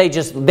Scriptures. They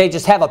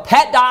just have a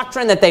pet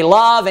doctrine that they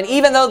love, and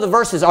even though the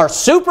verses are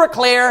super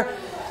clear,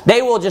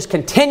 they will just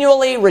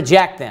continually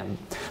reject them.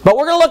 But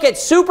we're going to look at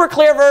super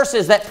clear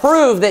verses that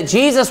prove that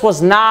Jesus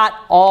was not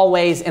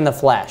always in the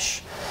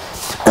flesh.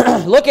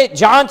 Look at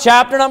John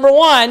chapter number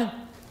 1,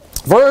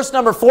 verse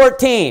number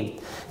 14.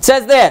 It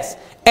says this,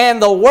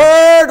 "And the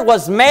Word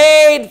was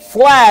made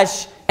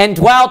flesh and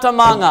dwelt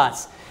among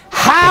us."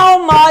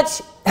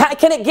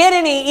 Can it get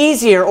any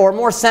easier or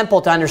more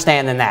simple to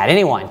understand than that?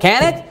 Anyone?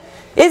 Can it?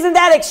 Isn't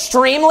that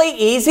extremely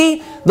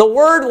easy? The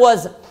Word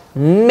was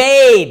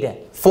made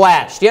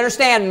flesh. Do you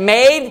understand?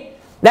 Made?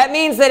 That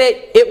means that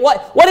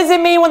what does it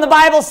mean when the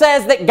Bible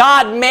says that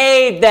God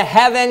made the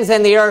heavens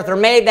and the earth, or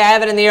made the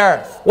heaven and the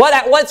earth?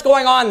 What's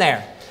going on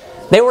there?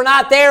 They were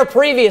not there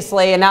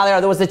previously, and now they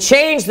are. There was a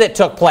change that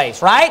took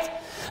place, right?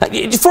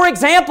 For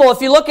example, if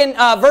you look in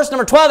verse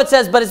number 12, it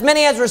says, "But as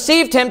many as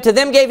received Him, to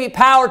them gave He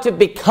power to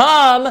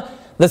become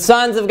the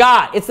sons of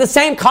God." It's the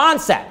same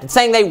concept. It's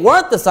saying they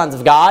weren't the sons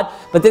of God,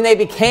 but then they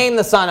became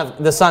the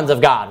sons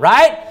of God,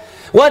 right?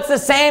 Well, it's the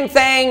same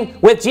thing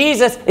with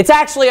Jesus. It's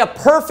actually a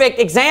perfect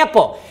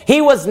example.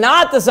 He was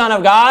not the Son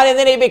of God, and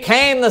then He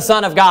became the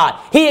Son of God.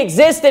 He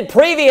existed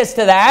previous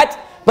to that,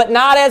 but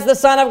not as the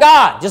Son of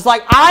God. Just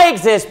like I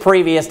exist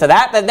previous to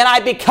that, but then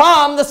I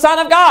become the Son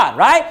of God,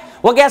 right?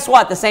 Well, guess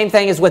what? The same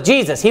thing is with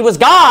Jesus. He was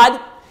God,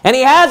 and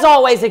He has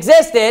always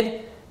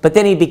existed, but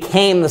then He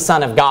became the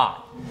Son of God.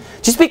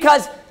 Just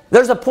because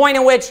there's a point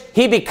in which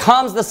He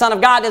becomes the Son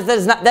of God,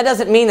 that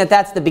doesn't mean that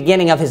that's the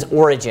beginning of His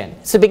origin.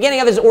 It's the beginning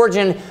of His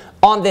origin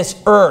on this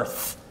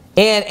earth,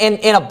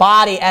 in a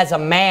body as a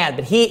man.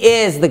 But He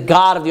is the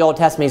God of the Old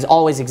Testament. He's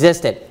always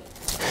existed.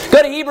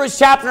 Go to Hebrews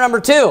chapter number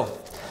 2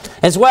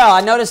 as well.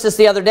 I noticed this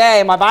the other day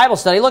in my Bible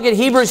study. Look at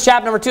Hebrews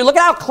chapter number 2. Look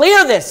at how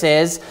clear this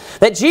is,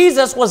 that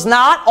Jesus was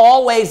not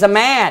always a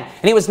man,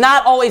 and He was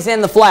not always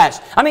in the flesh.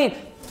 I mean,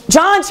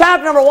 John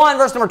chapter number 1,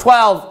 verse number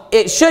 12,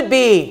 it should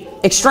be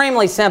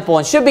extremely simple,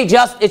 and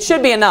it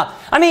should be enough.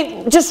 I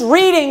mean, just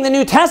reading the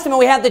New Testament,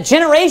 we have the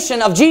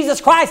generation of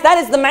Jesus Christ. That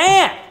is the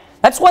man.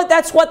 That's what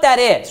that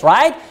is,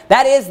 right?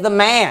 That is the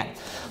man.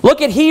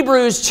 Look at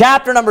Hebrews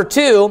chapter number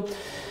 2.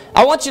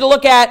 I want you to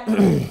look at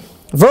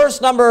verse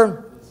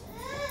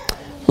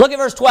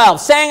 12.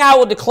 "Saying, I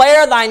will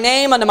declare thy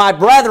name unto my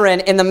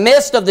brethren. In the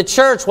midst of the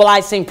church will I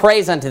sing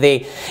praise unto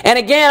thee. And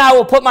again I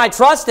will put my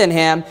trust in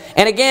Him.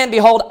 And again,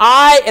 behold,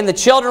 I and the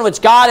children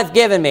which God hath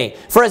given me.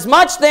 For as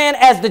much then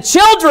as the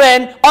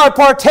children are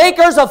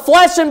partakers of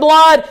flesh and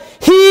blood,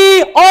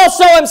 He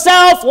also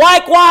Himself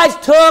likewise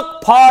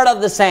took part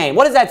of the same."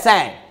 What is that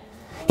saying?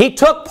 He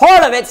took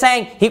part of it,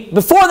 saying,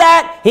 before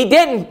that, He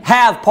didn't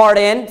have part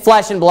in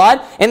flesh and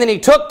blood, and then He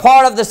took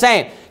part of the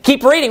same.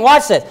 Keep reading,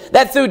 watch this.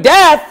 "That through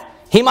death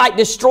He might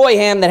destroy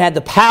him that had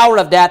the power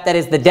of death, that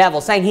is the devil."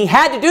 Saying He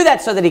had to do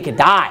that so that He could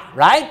die,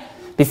 right?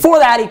 Before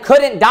that, He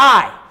couldn't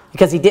die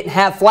because He didn't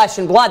have flesh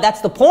and blood. That's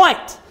the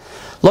point.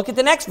 Look at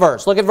the next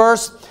verse. Look at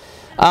verse,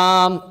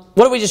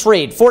 what did we just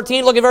read?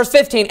 14, look at verse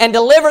 15. "And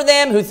deliver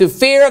them who through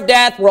fear of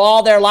death were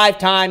all their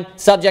lifetime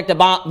subject to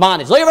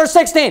bondage." Look at verse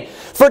 16.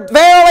 "For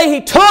verily He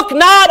took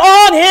not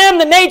on Him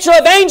the nature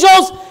of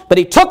angels, but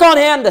He took on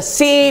Him the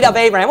seed of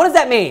Abraham." What does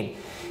that mean?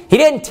 He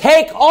didn't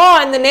take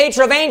on the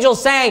nature of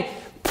angels, saying,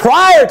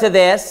 prior to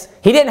this,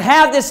 He didn't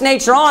have this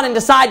nature on and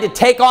decided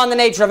to take on the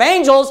nature of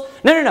angels.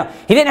 No.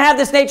 He didn't have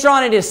this nature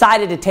on and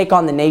decided to take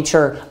on the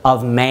nature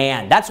of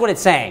man. That's what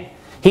it's saying.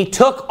 He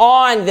took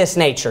on this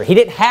nature. He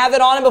didn't have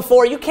it on Him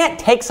before. You can't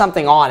take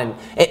something on, and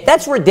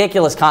that's a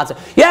ridiculous concept.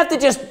 You have to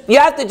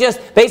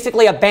just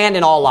basically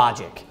abandon all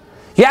logic.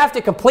 You have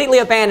to completely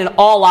abandon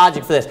all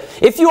logic for this.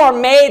 If you are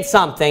made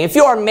something, if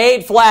you are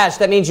made flesh,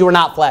 that means you were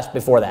not flesh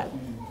before that.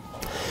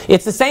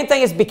 It's the same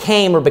thing as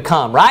became or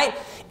become, right?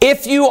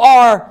 If you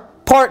are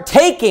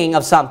partaking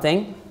of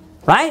something,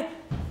 right?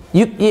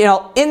 You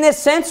know, in this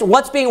sense,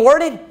 what's being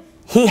worded?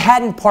 He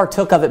hadn't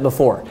partook of it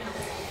before.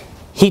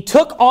 He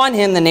took on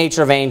Him the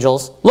nature of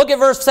angels. Look at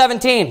verse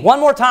 17. One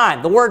more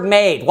time. The word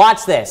made.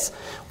 Watch this.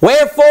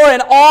 "Wherefore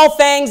in all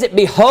things it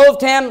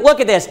behoved Him," look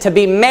at this, "to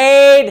be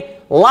made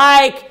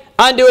like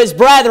unto His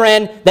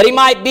brethren, that He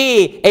might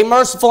be a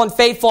merciful and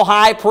faithful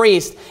high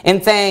priest in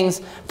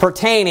things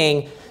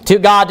pertaining to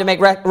God, to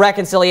make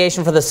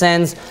reconciliation for the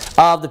sins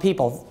of the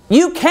people."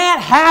 You can't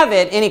have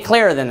it any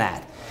clearer than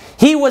that.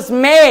 He was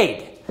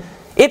made.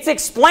 It's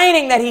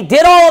explaining that He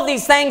did all of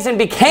these things and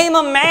became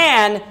a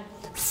man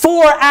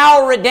for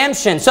our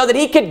redemption, so that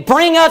He could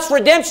bring us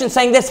redemption,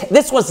 saying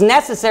this was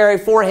necessary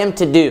for Him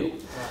to do.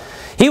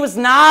 He was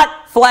not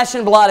flesh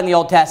and blood in the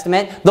Old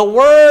Testament. The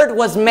Word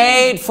was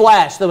made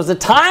flesh. There was a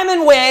time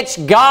in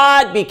which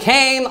God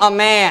became a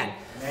man.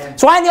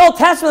 That's why in the Old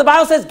Testament the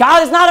Bible says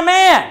God is not a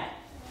man,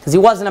 because He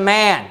wasn't a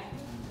man.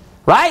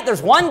 Right?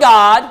 There's one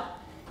God,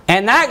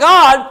 and that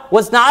God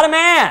was not a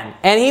man,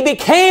 and He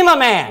became a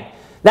man.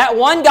 That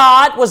one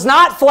God was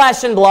not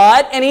flesh and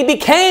blood, and He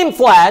became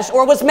flesh,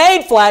 or was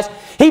made flesh.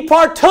 He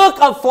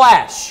partook of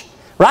flesh,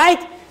 right?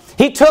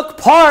 He took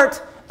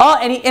part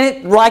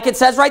Like it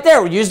says right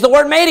there, we use the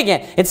word made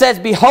again. It says,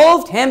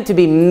 behoved him to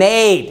be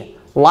made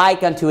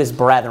like unto his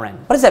brethren.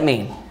 What does that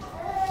mean?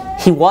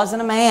 He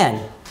wasn't a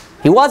man.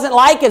 He wasn't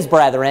like his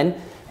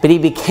brethren, but he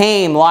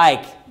became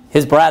like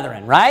his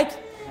brethren, right?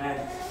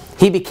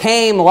 He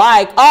became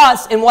like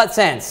us in what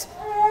sense?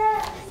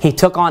 He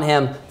took on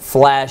him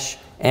flesh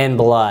and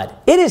blood.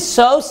 It is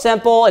so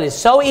simple. It is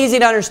so easy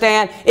to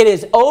understand. It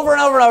is over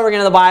and over and over again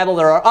in the Bible.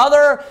 There are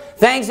other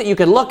things that you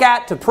could look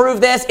at to prove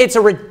this. It's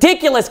a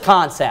ridiculous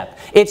concept.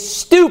 It's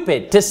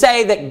stupid to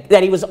say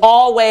that he was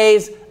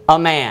always a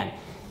man.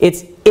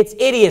 It's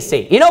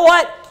idiocy. You know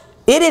what?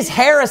 It is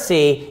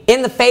heresy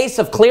in the face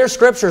of clear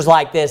scriptures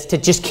like this to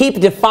just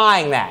keep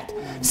defying that.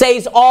 Say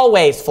he's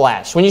always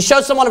flesh. When you show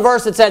someone a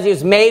verse that says he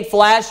was made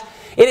flesh,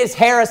 it is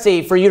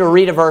heresy for you to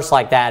read a verse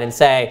like that and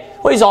say,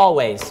 well, he's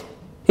always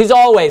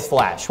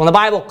flesh. When the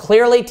Bible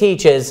clearly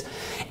teaches,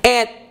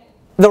 and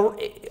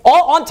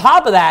on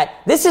top of that,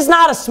 this is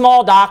not a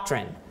small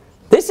doctrine.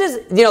 This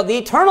is, the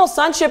eternal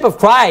sonship of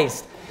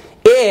Christ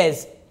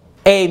is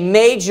a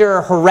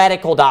major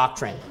heretical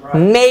doctrine. Right.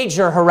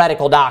 Major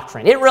heretical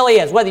doctrine. It really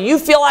is. Whether you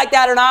feel like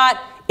that or not,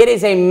 it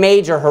is a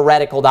major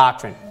heretical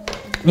doctrine.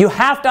 You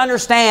have to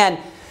understand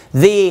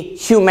the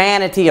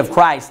humanity of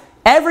Christ.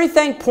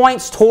 Everything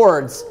points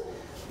towards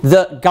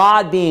the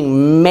God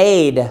being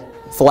made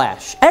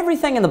flesh.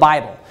 Everything in the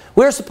Bible.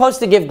 We're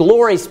supposed to give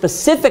glory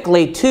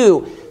specifically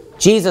to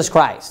Jesus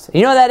Christ.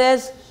 You know what that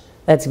is?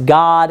 That's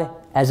God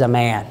as a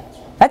man.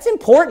 That's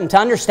important to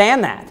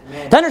understand that.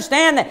 Amen. To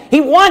understand that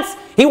He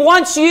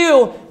wants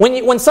you,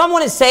 when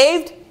someone is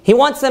saved, He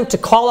wants them to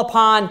call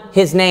upon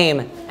His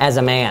name as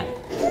a man.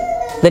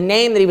 The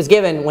name that He was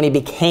given when He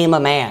became a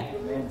man.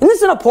 Amen. Isn't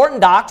this an important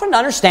doctrine to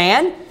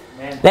understand?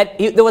 Amen. That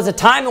there was a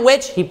time in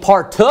which He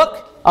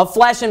partook of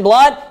flesh and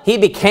blood. He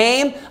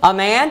became a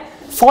man.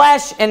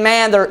 Flesh and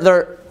man,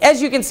 they're as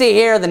you can see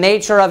here, the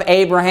nature of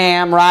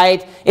Abraham,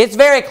 right? It's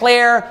very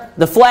clear.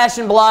 The flesh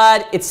and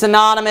blood, it's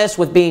synonymous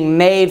with being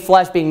made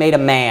flesh, being made a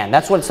man.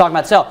 That's what it's talking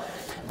about. So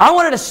I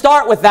wanted to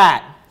start with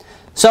that.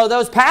 So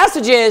those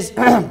passages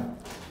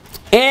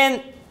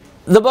in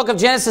the book of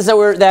Genesis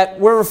that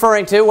we're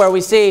referring to, where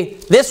we see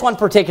this one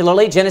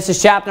particularly,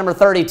 Genesis chapter number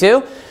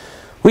 32,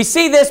 we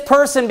see this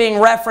person being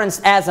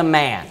referenced as a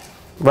man,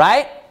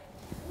 right?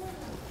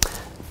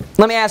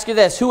 Let me ask you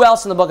this. Who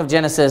else in the book of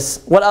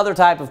Genesis, what other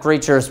type of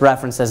creature is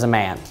referenced as a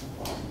man?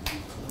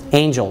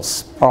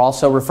 Angels are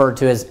also referred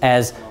to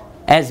as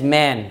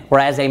men or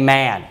as a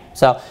man.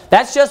 So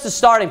that's just a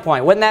starting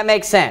point. Wouldn't that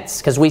make sense?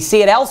 Because we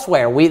see it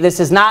elsewhere. This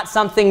is not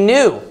something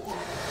new.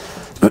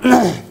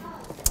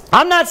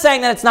 I'm not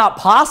saying that it's not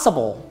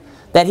possible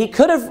that he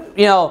could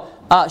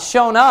have,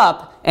 shown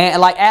up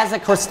and like as a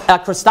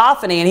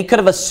Christophany, and he could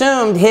have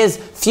assumed his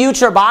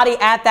future body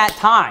at that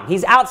time.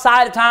 He's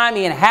outside of time.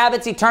 He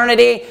inhabits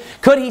eternity.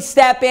 Could he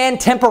step in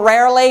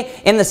temporarily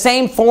in the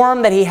same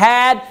form that he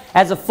had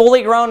as a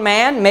fully grown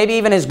man? Maybe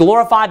even his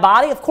glorified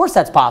body? Of course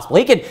that's possible.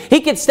 He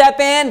could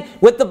step in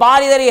with the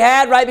body that he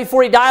had right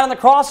before he died on the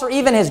cross, or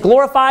even his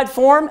glorified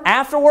form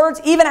afterwards,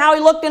 even how he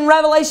looked in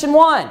Revelation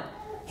 1.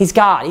 He's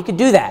God. He could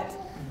do that.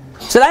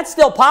 So that's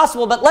still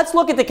possible, but let's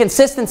look at the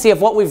consistency of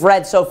what we've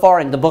read so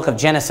far in the book of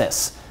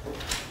Genesis.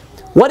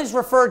 What is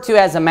referred to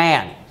as a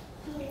man?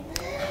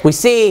 We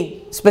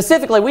see,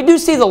 specifically, we do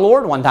see the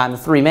Lord one time, the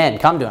three men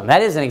come to Him.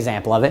 That is an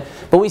example of it.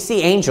 But we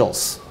see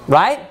angels,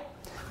 right?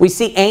 We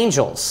see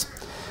angels.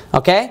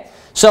 Okay?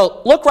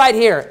 So look right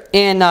here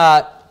in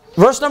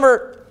verse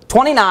number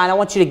 29. I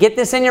want you to get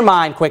this in your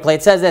mind quickly.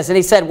 It says this, and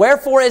He said,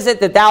 "Wherefore is it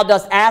that thou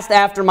dost ask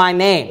after my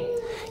name?"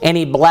 And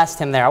He blessed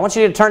him there. I want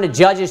you to turn to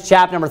Judges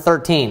chapter number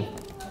 13.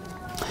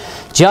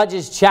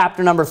 Judges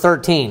chapter number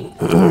 13.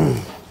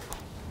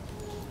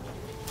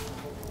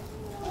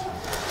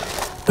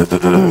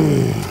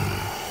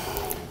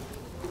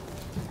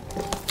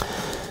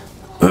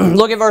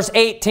 Look at verse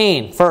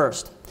 18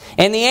 first.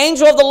 "And the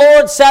angel of the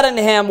Lord said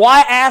unto him,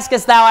 Why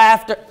askest thou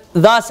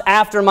thus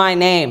after my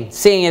name,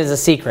 seeing it is a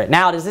secret?"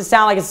 Now, does this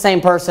sound like it's the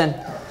same person?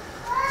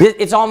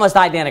 It's almost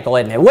identical,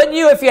 isn't it? Wouldn't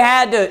you, if you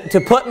had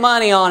to put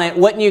money on it,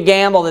 wouldn't you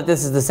gamble that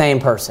this is the same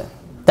person?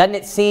 Doesn't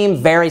it seem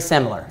very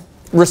similar?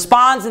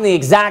 Responds in the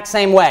exact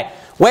same way.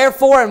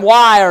 Wherefore and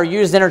why are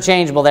used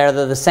interchangeable there.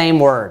 They're the same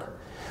word.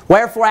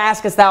 "Wherefore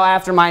askest thou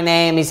after my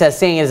name?" He says,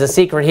 seeing it is a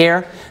secret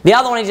here. The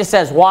other one he just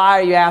says, "Why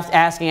are you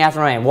asking after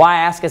my name? Why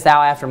askest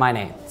thou after my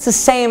name?" It's the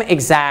same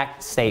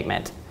exact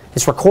statement.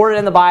 It's recorded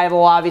in the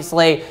Bible,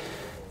 obviously.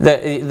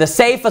 The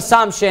safe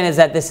assumption is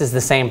that this is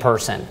the same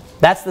person.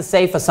 That's the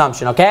safe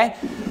assumption, okay?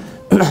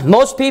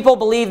 Most people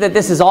believe that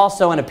this is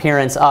also an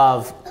appearance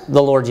of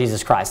the Lord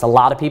Jesus Christ. A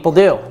lot of people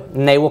do.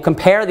 And they will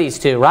compare these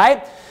two,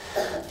 right?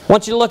 I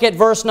want you to look at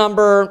verse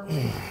number...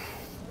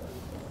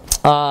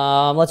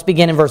 let's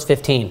begin in verse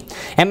 15.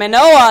 "And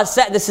Manoah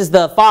said," this is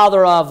the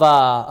father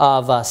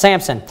of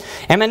Samson.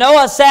 "And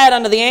Manoah said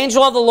unto the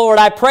angel of the Lord,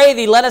 I pray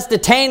thee, let us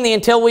detain thee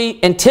until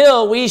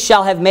we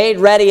shall have made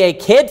ready a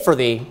kid for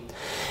thee.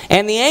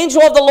 And the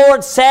angel of the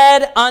Lord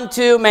said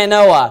unto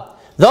Manoah,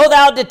 Though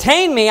thou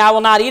detain me, I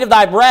will not eat of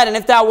thy bread, and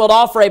if thou wilt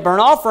offer a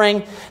burnt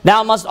offering,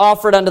 thou must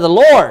offer it unto the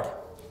Lord.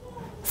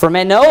 For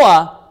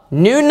Manoah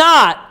knew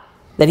not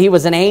that he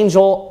was an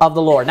angel of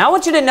the Lord. Now I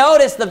want you to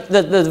notice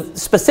the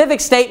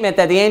specific statement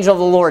that the angel of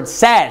the Lord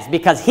says,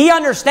 because he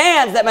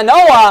understands that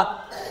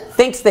Manoah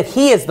thinks that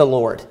he is the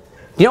Lord.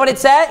 You know what it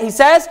says?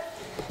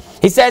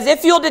 He says,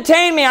 if you'll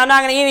detain me, I'm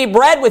not going to eat any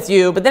bread with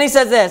you. But then he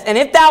says this, and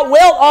if thou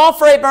wilt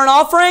offer a burnt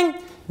offering,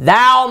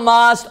 thou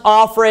must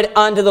offer it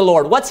unto the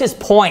Lord. What's his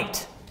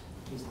point?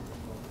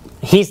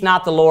 He's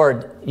not the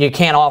Lord. You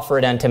can't offer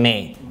it unto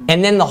me.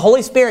 And then the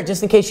Holy Spirit,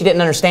 just in case you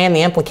didn't understand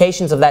the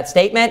implications of that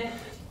statement,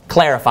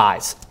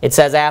 clarifies. It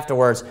says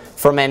afterwards,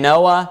 for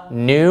Manoah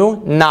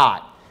knew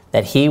not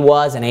that he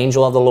was an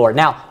angel of the Lord.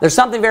 Now, there's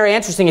something very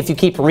interesting if you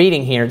keep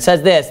reading here. It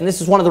says this, and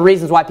this is one of the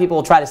reasons why people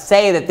will try to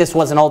say that this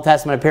was an Old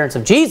Testament appearance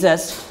of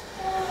Jesus,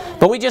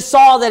 but we just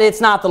saw that it's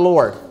not the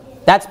Lord.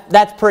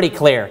 That's pretty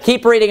clear.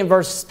 Keep reading in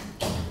verse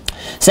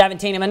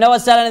 17. And Manoah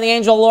said unto the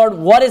angel of the Lord,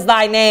 what is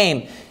thy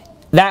name?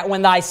 That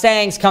when thy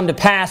sayings come to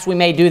pass, we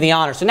may do the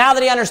honor. So now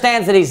that he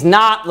understands that he's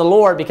not the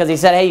Lord, because he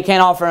said, hey, you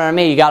can't offer it unto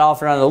me, you got to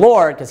offer it unto the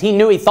Lord, because he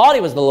knew he thought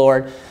he was the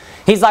Lord,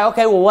 he's like,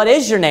 okay, well, what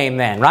is your name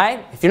then,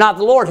 right? If you're not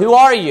the Lord, who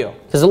are you?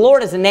 Because the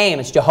Lord is a name,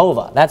 it's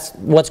Jehovah. That's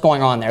what's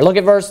going on there. Look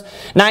at verse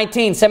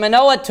 19. So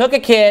Manoah took a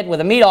kid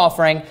with a meat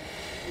offering,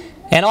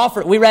 and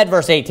offered, we read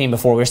verse 18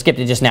 before, we skipped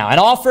it just now, and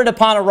offered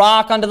upon a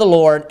rock unto the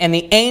Lord, and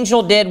the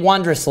angel did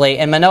wondrously,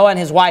 and Manoah and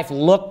his wife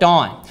looked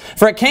on.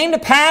 For it came to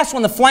pass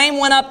when the flame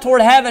went up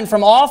toward heaven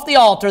from off the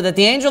altar, that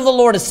the angel of the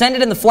Lord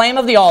ascended in the flame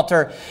of the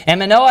altar,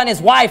 and Manoah and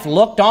his wife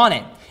looked on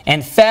it,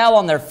 and fell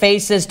on their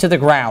faces to the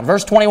ground.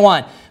 Verse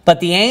 21, but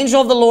the angel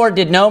of the Lord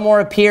did no more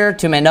appear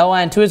to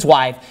Manoah and to his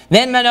wife.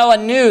 Then Manoah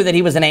knew that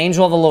he was an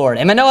angel of the Lord.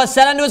 And Manoah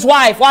said unto his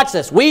wife, watch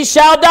this, we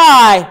shall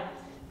die,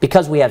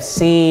 because we have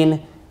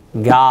seen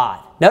God.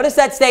 Notice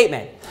that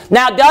statement.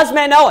 Now, does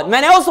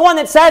Manoah's the one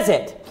that says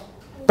it,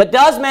 but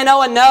does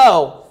Manoah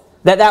know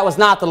that that was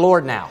not the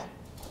Lord now?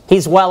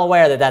 He's well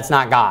aware that that's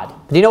not God.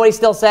 Do you know what he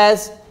still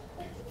says?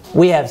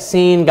 We have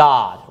seen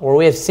God, or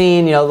we have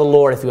seen, the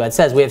Lord, if you would. It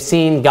says we have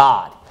seen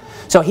God.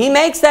 So he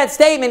makes that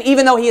statement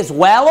even though he is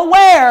well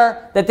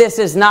aware that this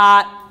is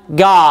not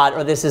God,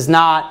 or this is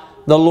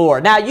not the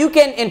Lord. Now, you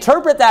can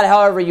interpret that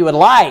however you would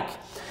like.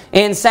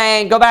 In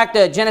saying, go back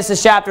to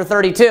Genesis chapter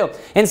 32,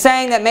 in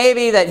saying that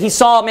maybe that he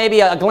saw maybe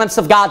a glimpse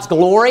of God's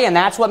glory, and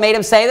that's what made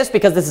him say this,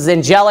 because this is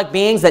angelic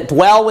beings that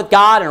dwell with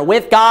God and are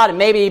with God, and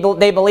maybe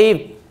they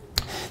believe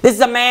this is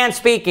a man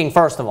speaking,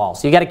 first of all.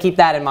 So you got to keep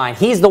that in mind.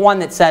 He's the one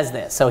that says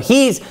this. So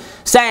he's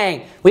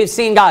saying, we've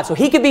seen God. So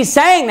he could be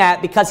saying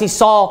that because he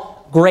saw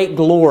great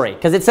glory.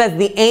 Because it says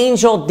the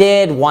angel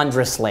did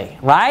wondrously,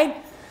 right?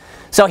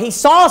 So he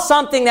saw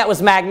something that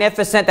was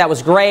magnificent, that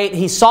was great.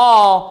 He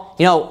saw,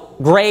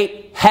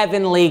 great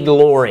heavenly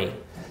glory.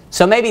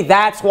 So maybe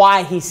that's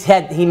why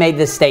he made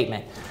this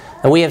statement,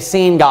 that we have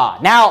seen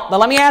God. Now, but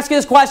let me ask you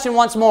this question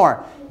once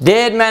more.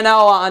 Did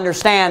Manoah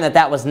understand that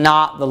that was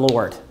not the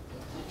Lord?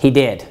 He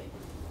did.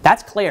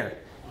 That's clear.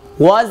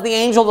 Was the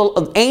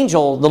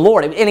angel the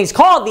Lord? And he's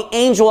called the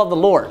angel of the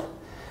Lord.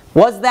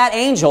 Was that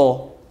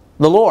angel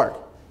the Lord?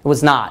 It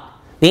was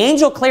not. The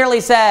angel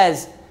clearly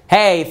says,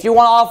 hey, if you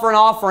want to offer an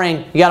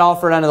offering, you got to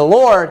offer it unto the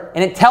Lord.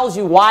 And it tells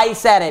you why he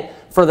said it.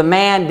 For the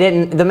man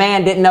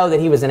didn't know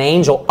that he was an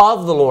angel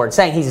of the Lord,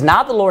 saying he's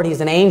not the Lord,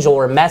 he's an angel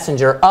or a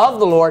messenger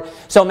of the Lord.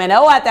 So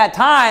Manoah at that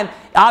time,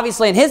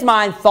 obviously in his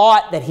mind,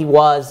 thought that he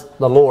was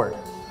the Lord.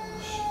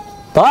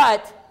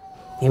 But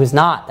he was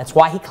not. That's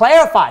why he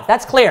clarifies.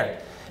 That's clear.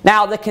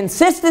 Now, the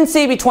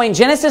consistency between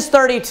Genesis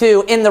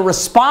 32 in the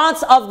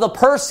response of the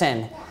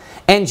person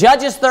and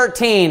Judges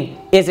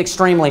 13 is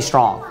extremely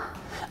strong.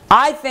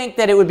 I think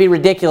that it would be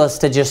ridiculous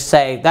to just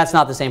say, that's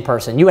not the same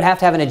person. You would have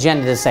to have an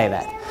agenda to say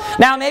that.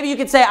 Now, maybe you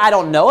could say, I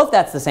don't know if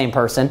that's the same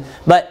person,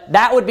 but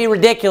that would be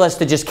ridiculous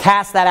to just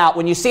cast that out.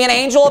 When you see an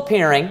angel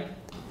appearing,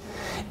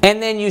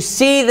 and then you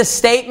see the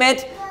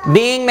statement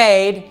being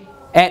made,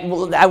 and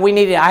we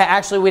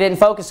didn't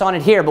focus on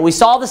it here, but we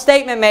saw the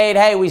statement made,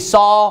 hey, we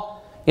saw,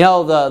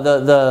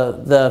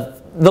 the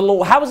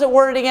Lord, how was it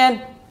worded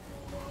again?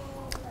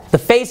 The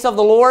face of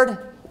the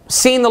Lord?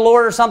 Seen the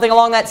Lord or something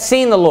along that,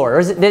 seen the Lord.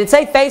 Or did it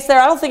say face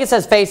there? I don't think it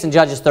says face in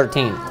Judges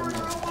 13.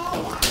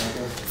 I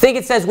think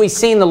it says we've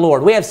seen the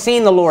Lord. We have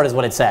seen the Lord is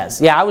what it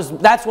says. Yeah,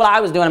 that's what I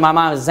was doing in my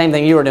mind. It was the same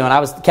thing you were doing.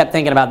 I kept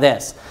thinking about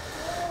this.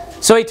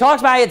 So he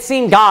talks about he had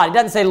seen God. It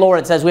doesn't say Lord,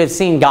 it says we have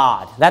seen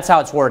God. That's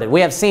how it's worded.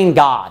 We have seen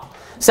God.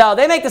 So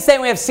they make the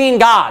statement we have seen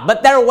God,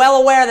 but they're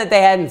well aware that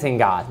they hadn't seen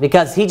God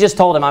because he just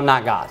told them I'm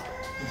not God.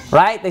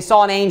 Right? They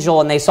saw an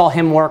angel and they saw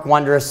him work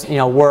wondrous,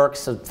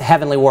 works,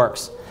 heavenly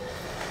works.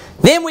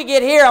 Then we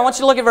get here, I want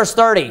you to look at verse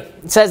 30.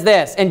 It says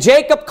this, and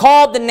Jacob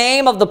called the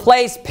name of the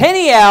place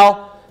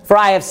Peniel, for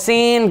I have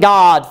seen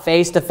God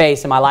face to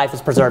face and my life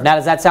is preserved. Now,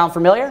 does that sound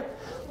familiar?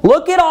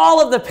 Look at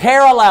all of the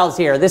parallels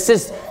here. This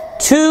is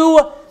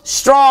too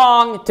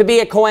strong to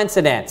be a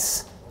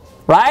coincidence.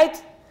 Right?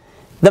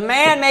 The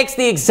man makes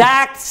the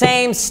exact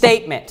same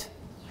statement.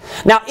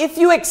 Now, if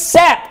you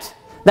accept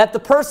that the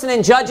person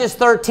in Judges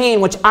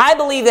 13, which I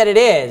believe that it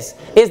is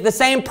the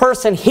same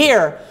person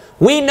here,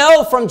 we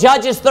know from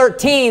Judges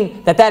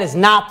 13 that that is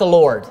not the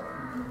Lord.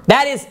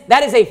 That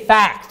is a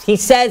fact. He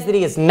says that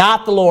he is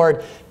not the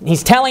Lord.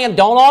 He's telling him,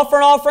 don't offer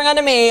an offering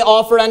unto me,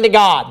 offer unto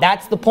God.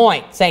 That's the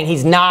point, saying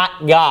he's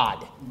not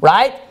God,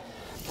 right?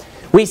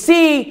 We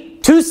see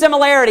two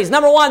similarities.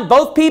 Number one,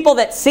 both people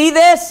that see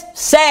this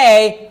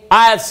say,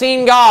 I have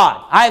seen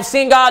God. I have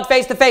seen God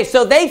face to face.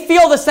 So they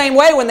feel the same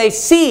way when they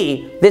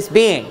see this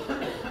being.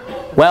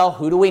 Well,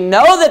 who do we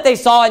know that they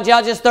saw in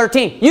Judges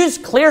 13? Use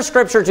clear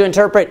Scripture to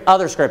interpret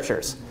other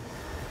Scriptures.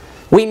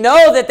 We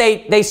know that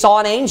they saw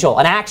an angel,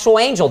 an actual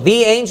angel,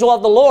 the angel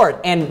of the Lord.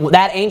 And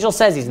that angel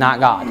says he's not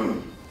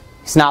God.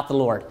 He's not the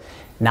Lord.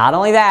 Not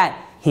only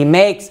that, he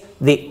makes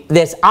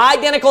this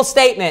identical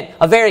statement,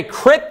 a very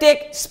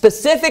cryptic,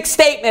 specific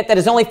statement that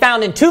is only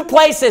found in two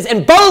places,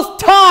 and both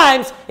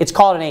times it's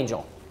called an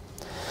angel.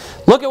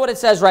 Look at what it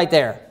says right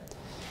there.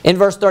 In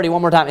verse 30,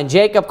 one more time. And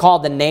Jacob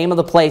called the name of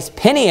the place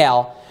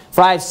Peniel,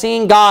 for I have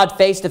seen God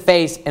face to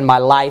face, and my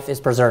life is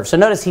preserved. So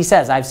notice he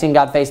says, I have seen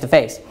God face to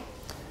face.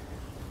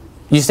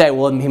 You say,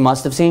 well, he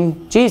must have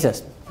seen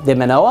Jesus. Did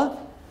Manoah?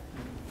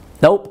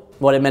 Nope.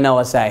 What did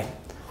Manoah say?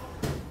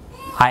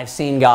 I have seen God.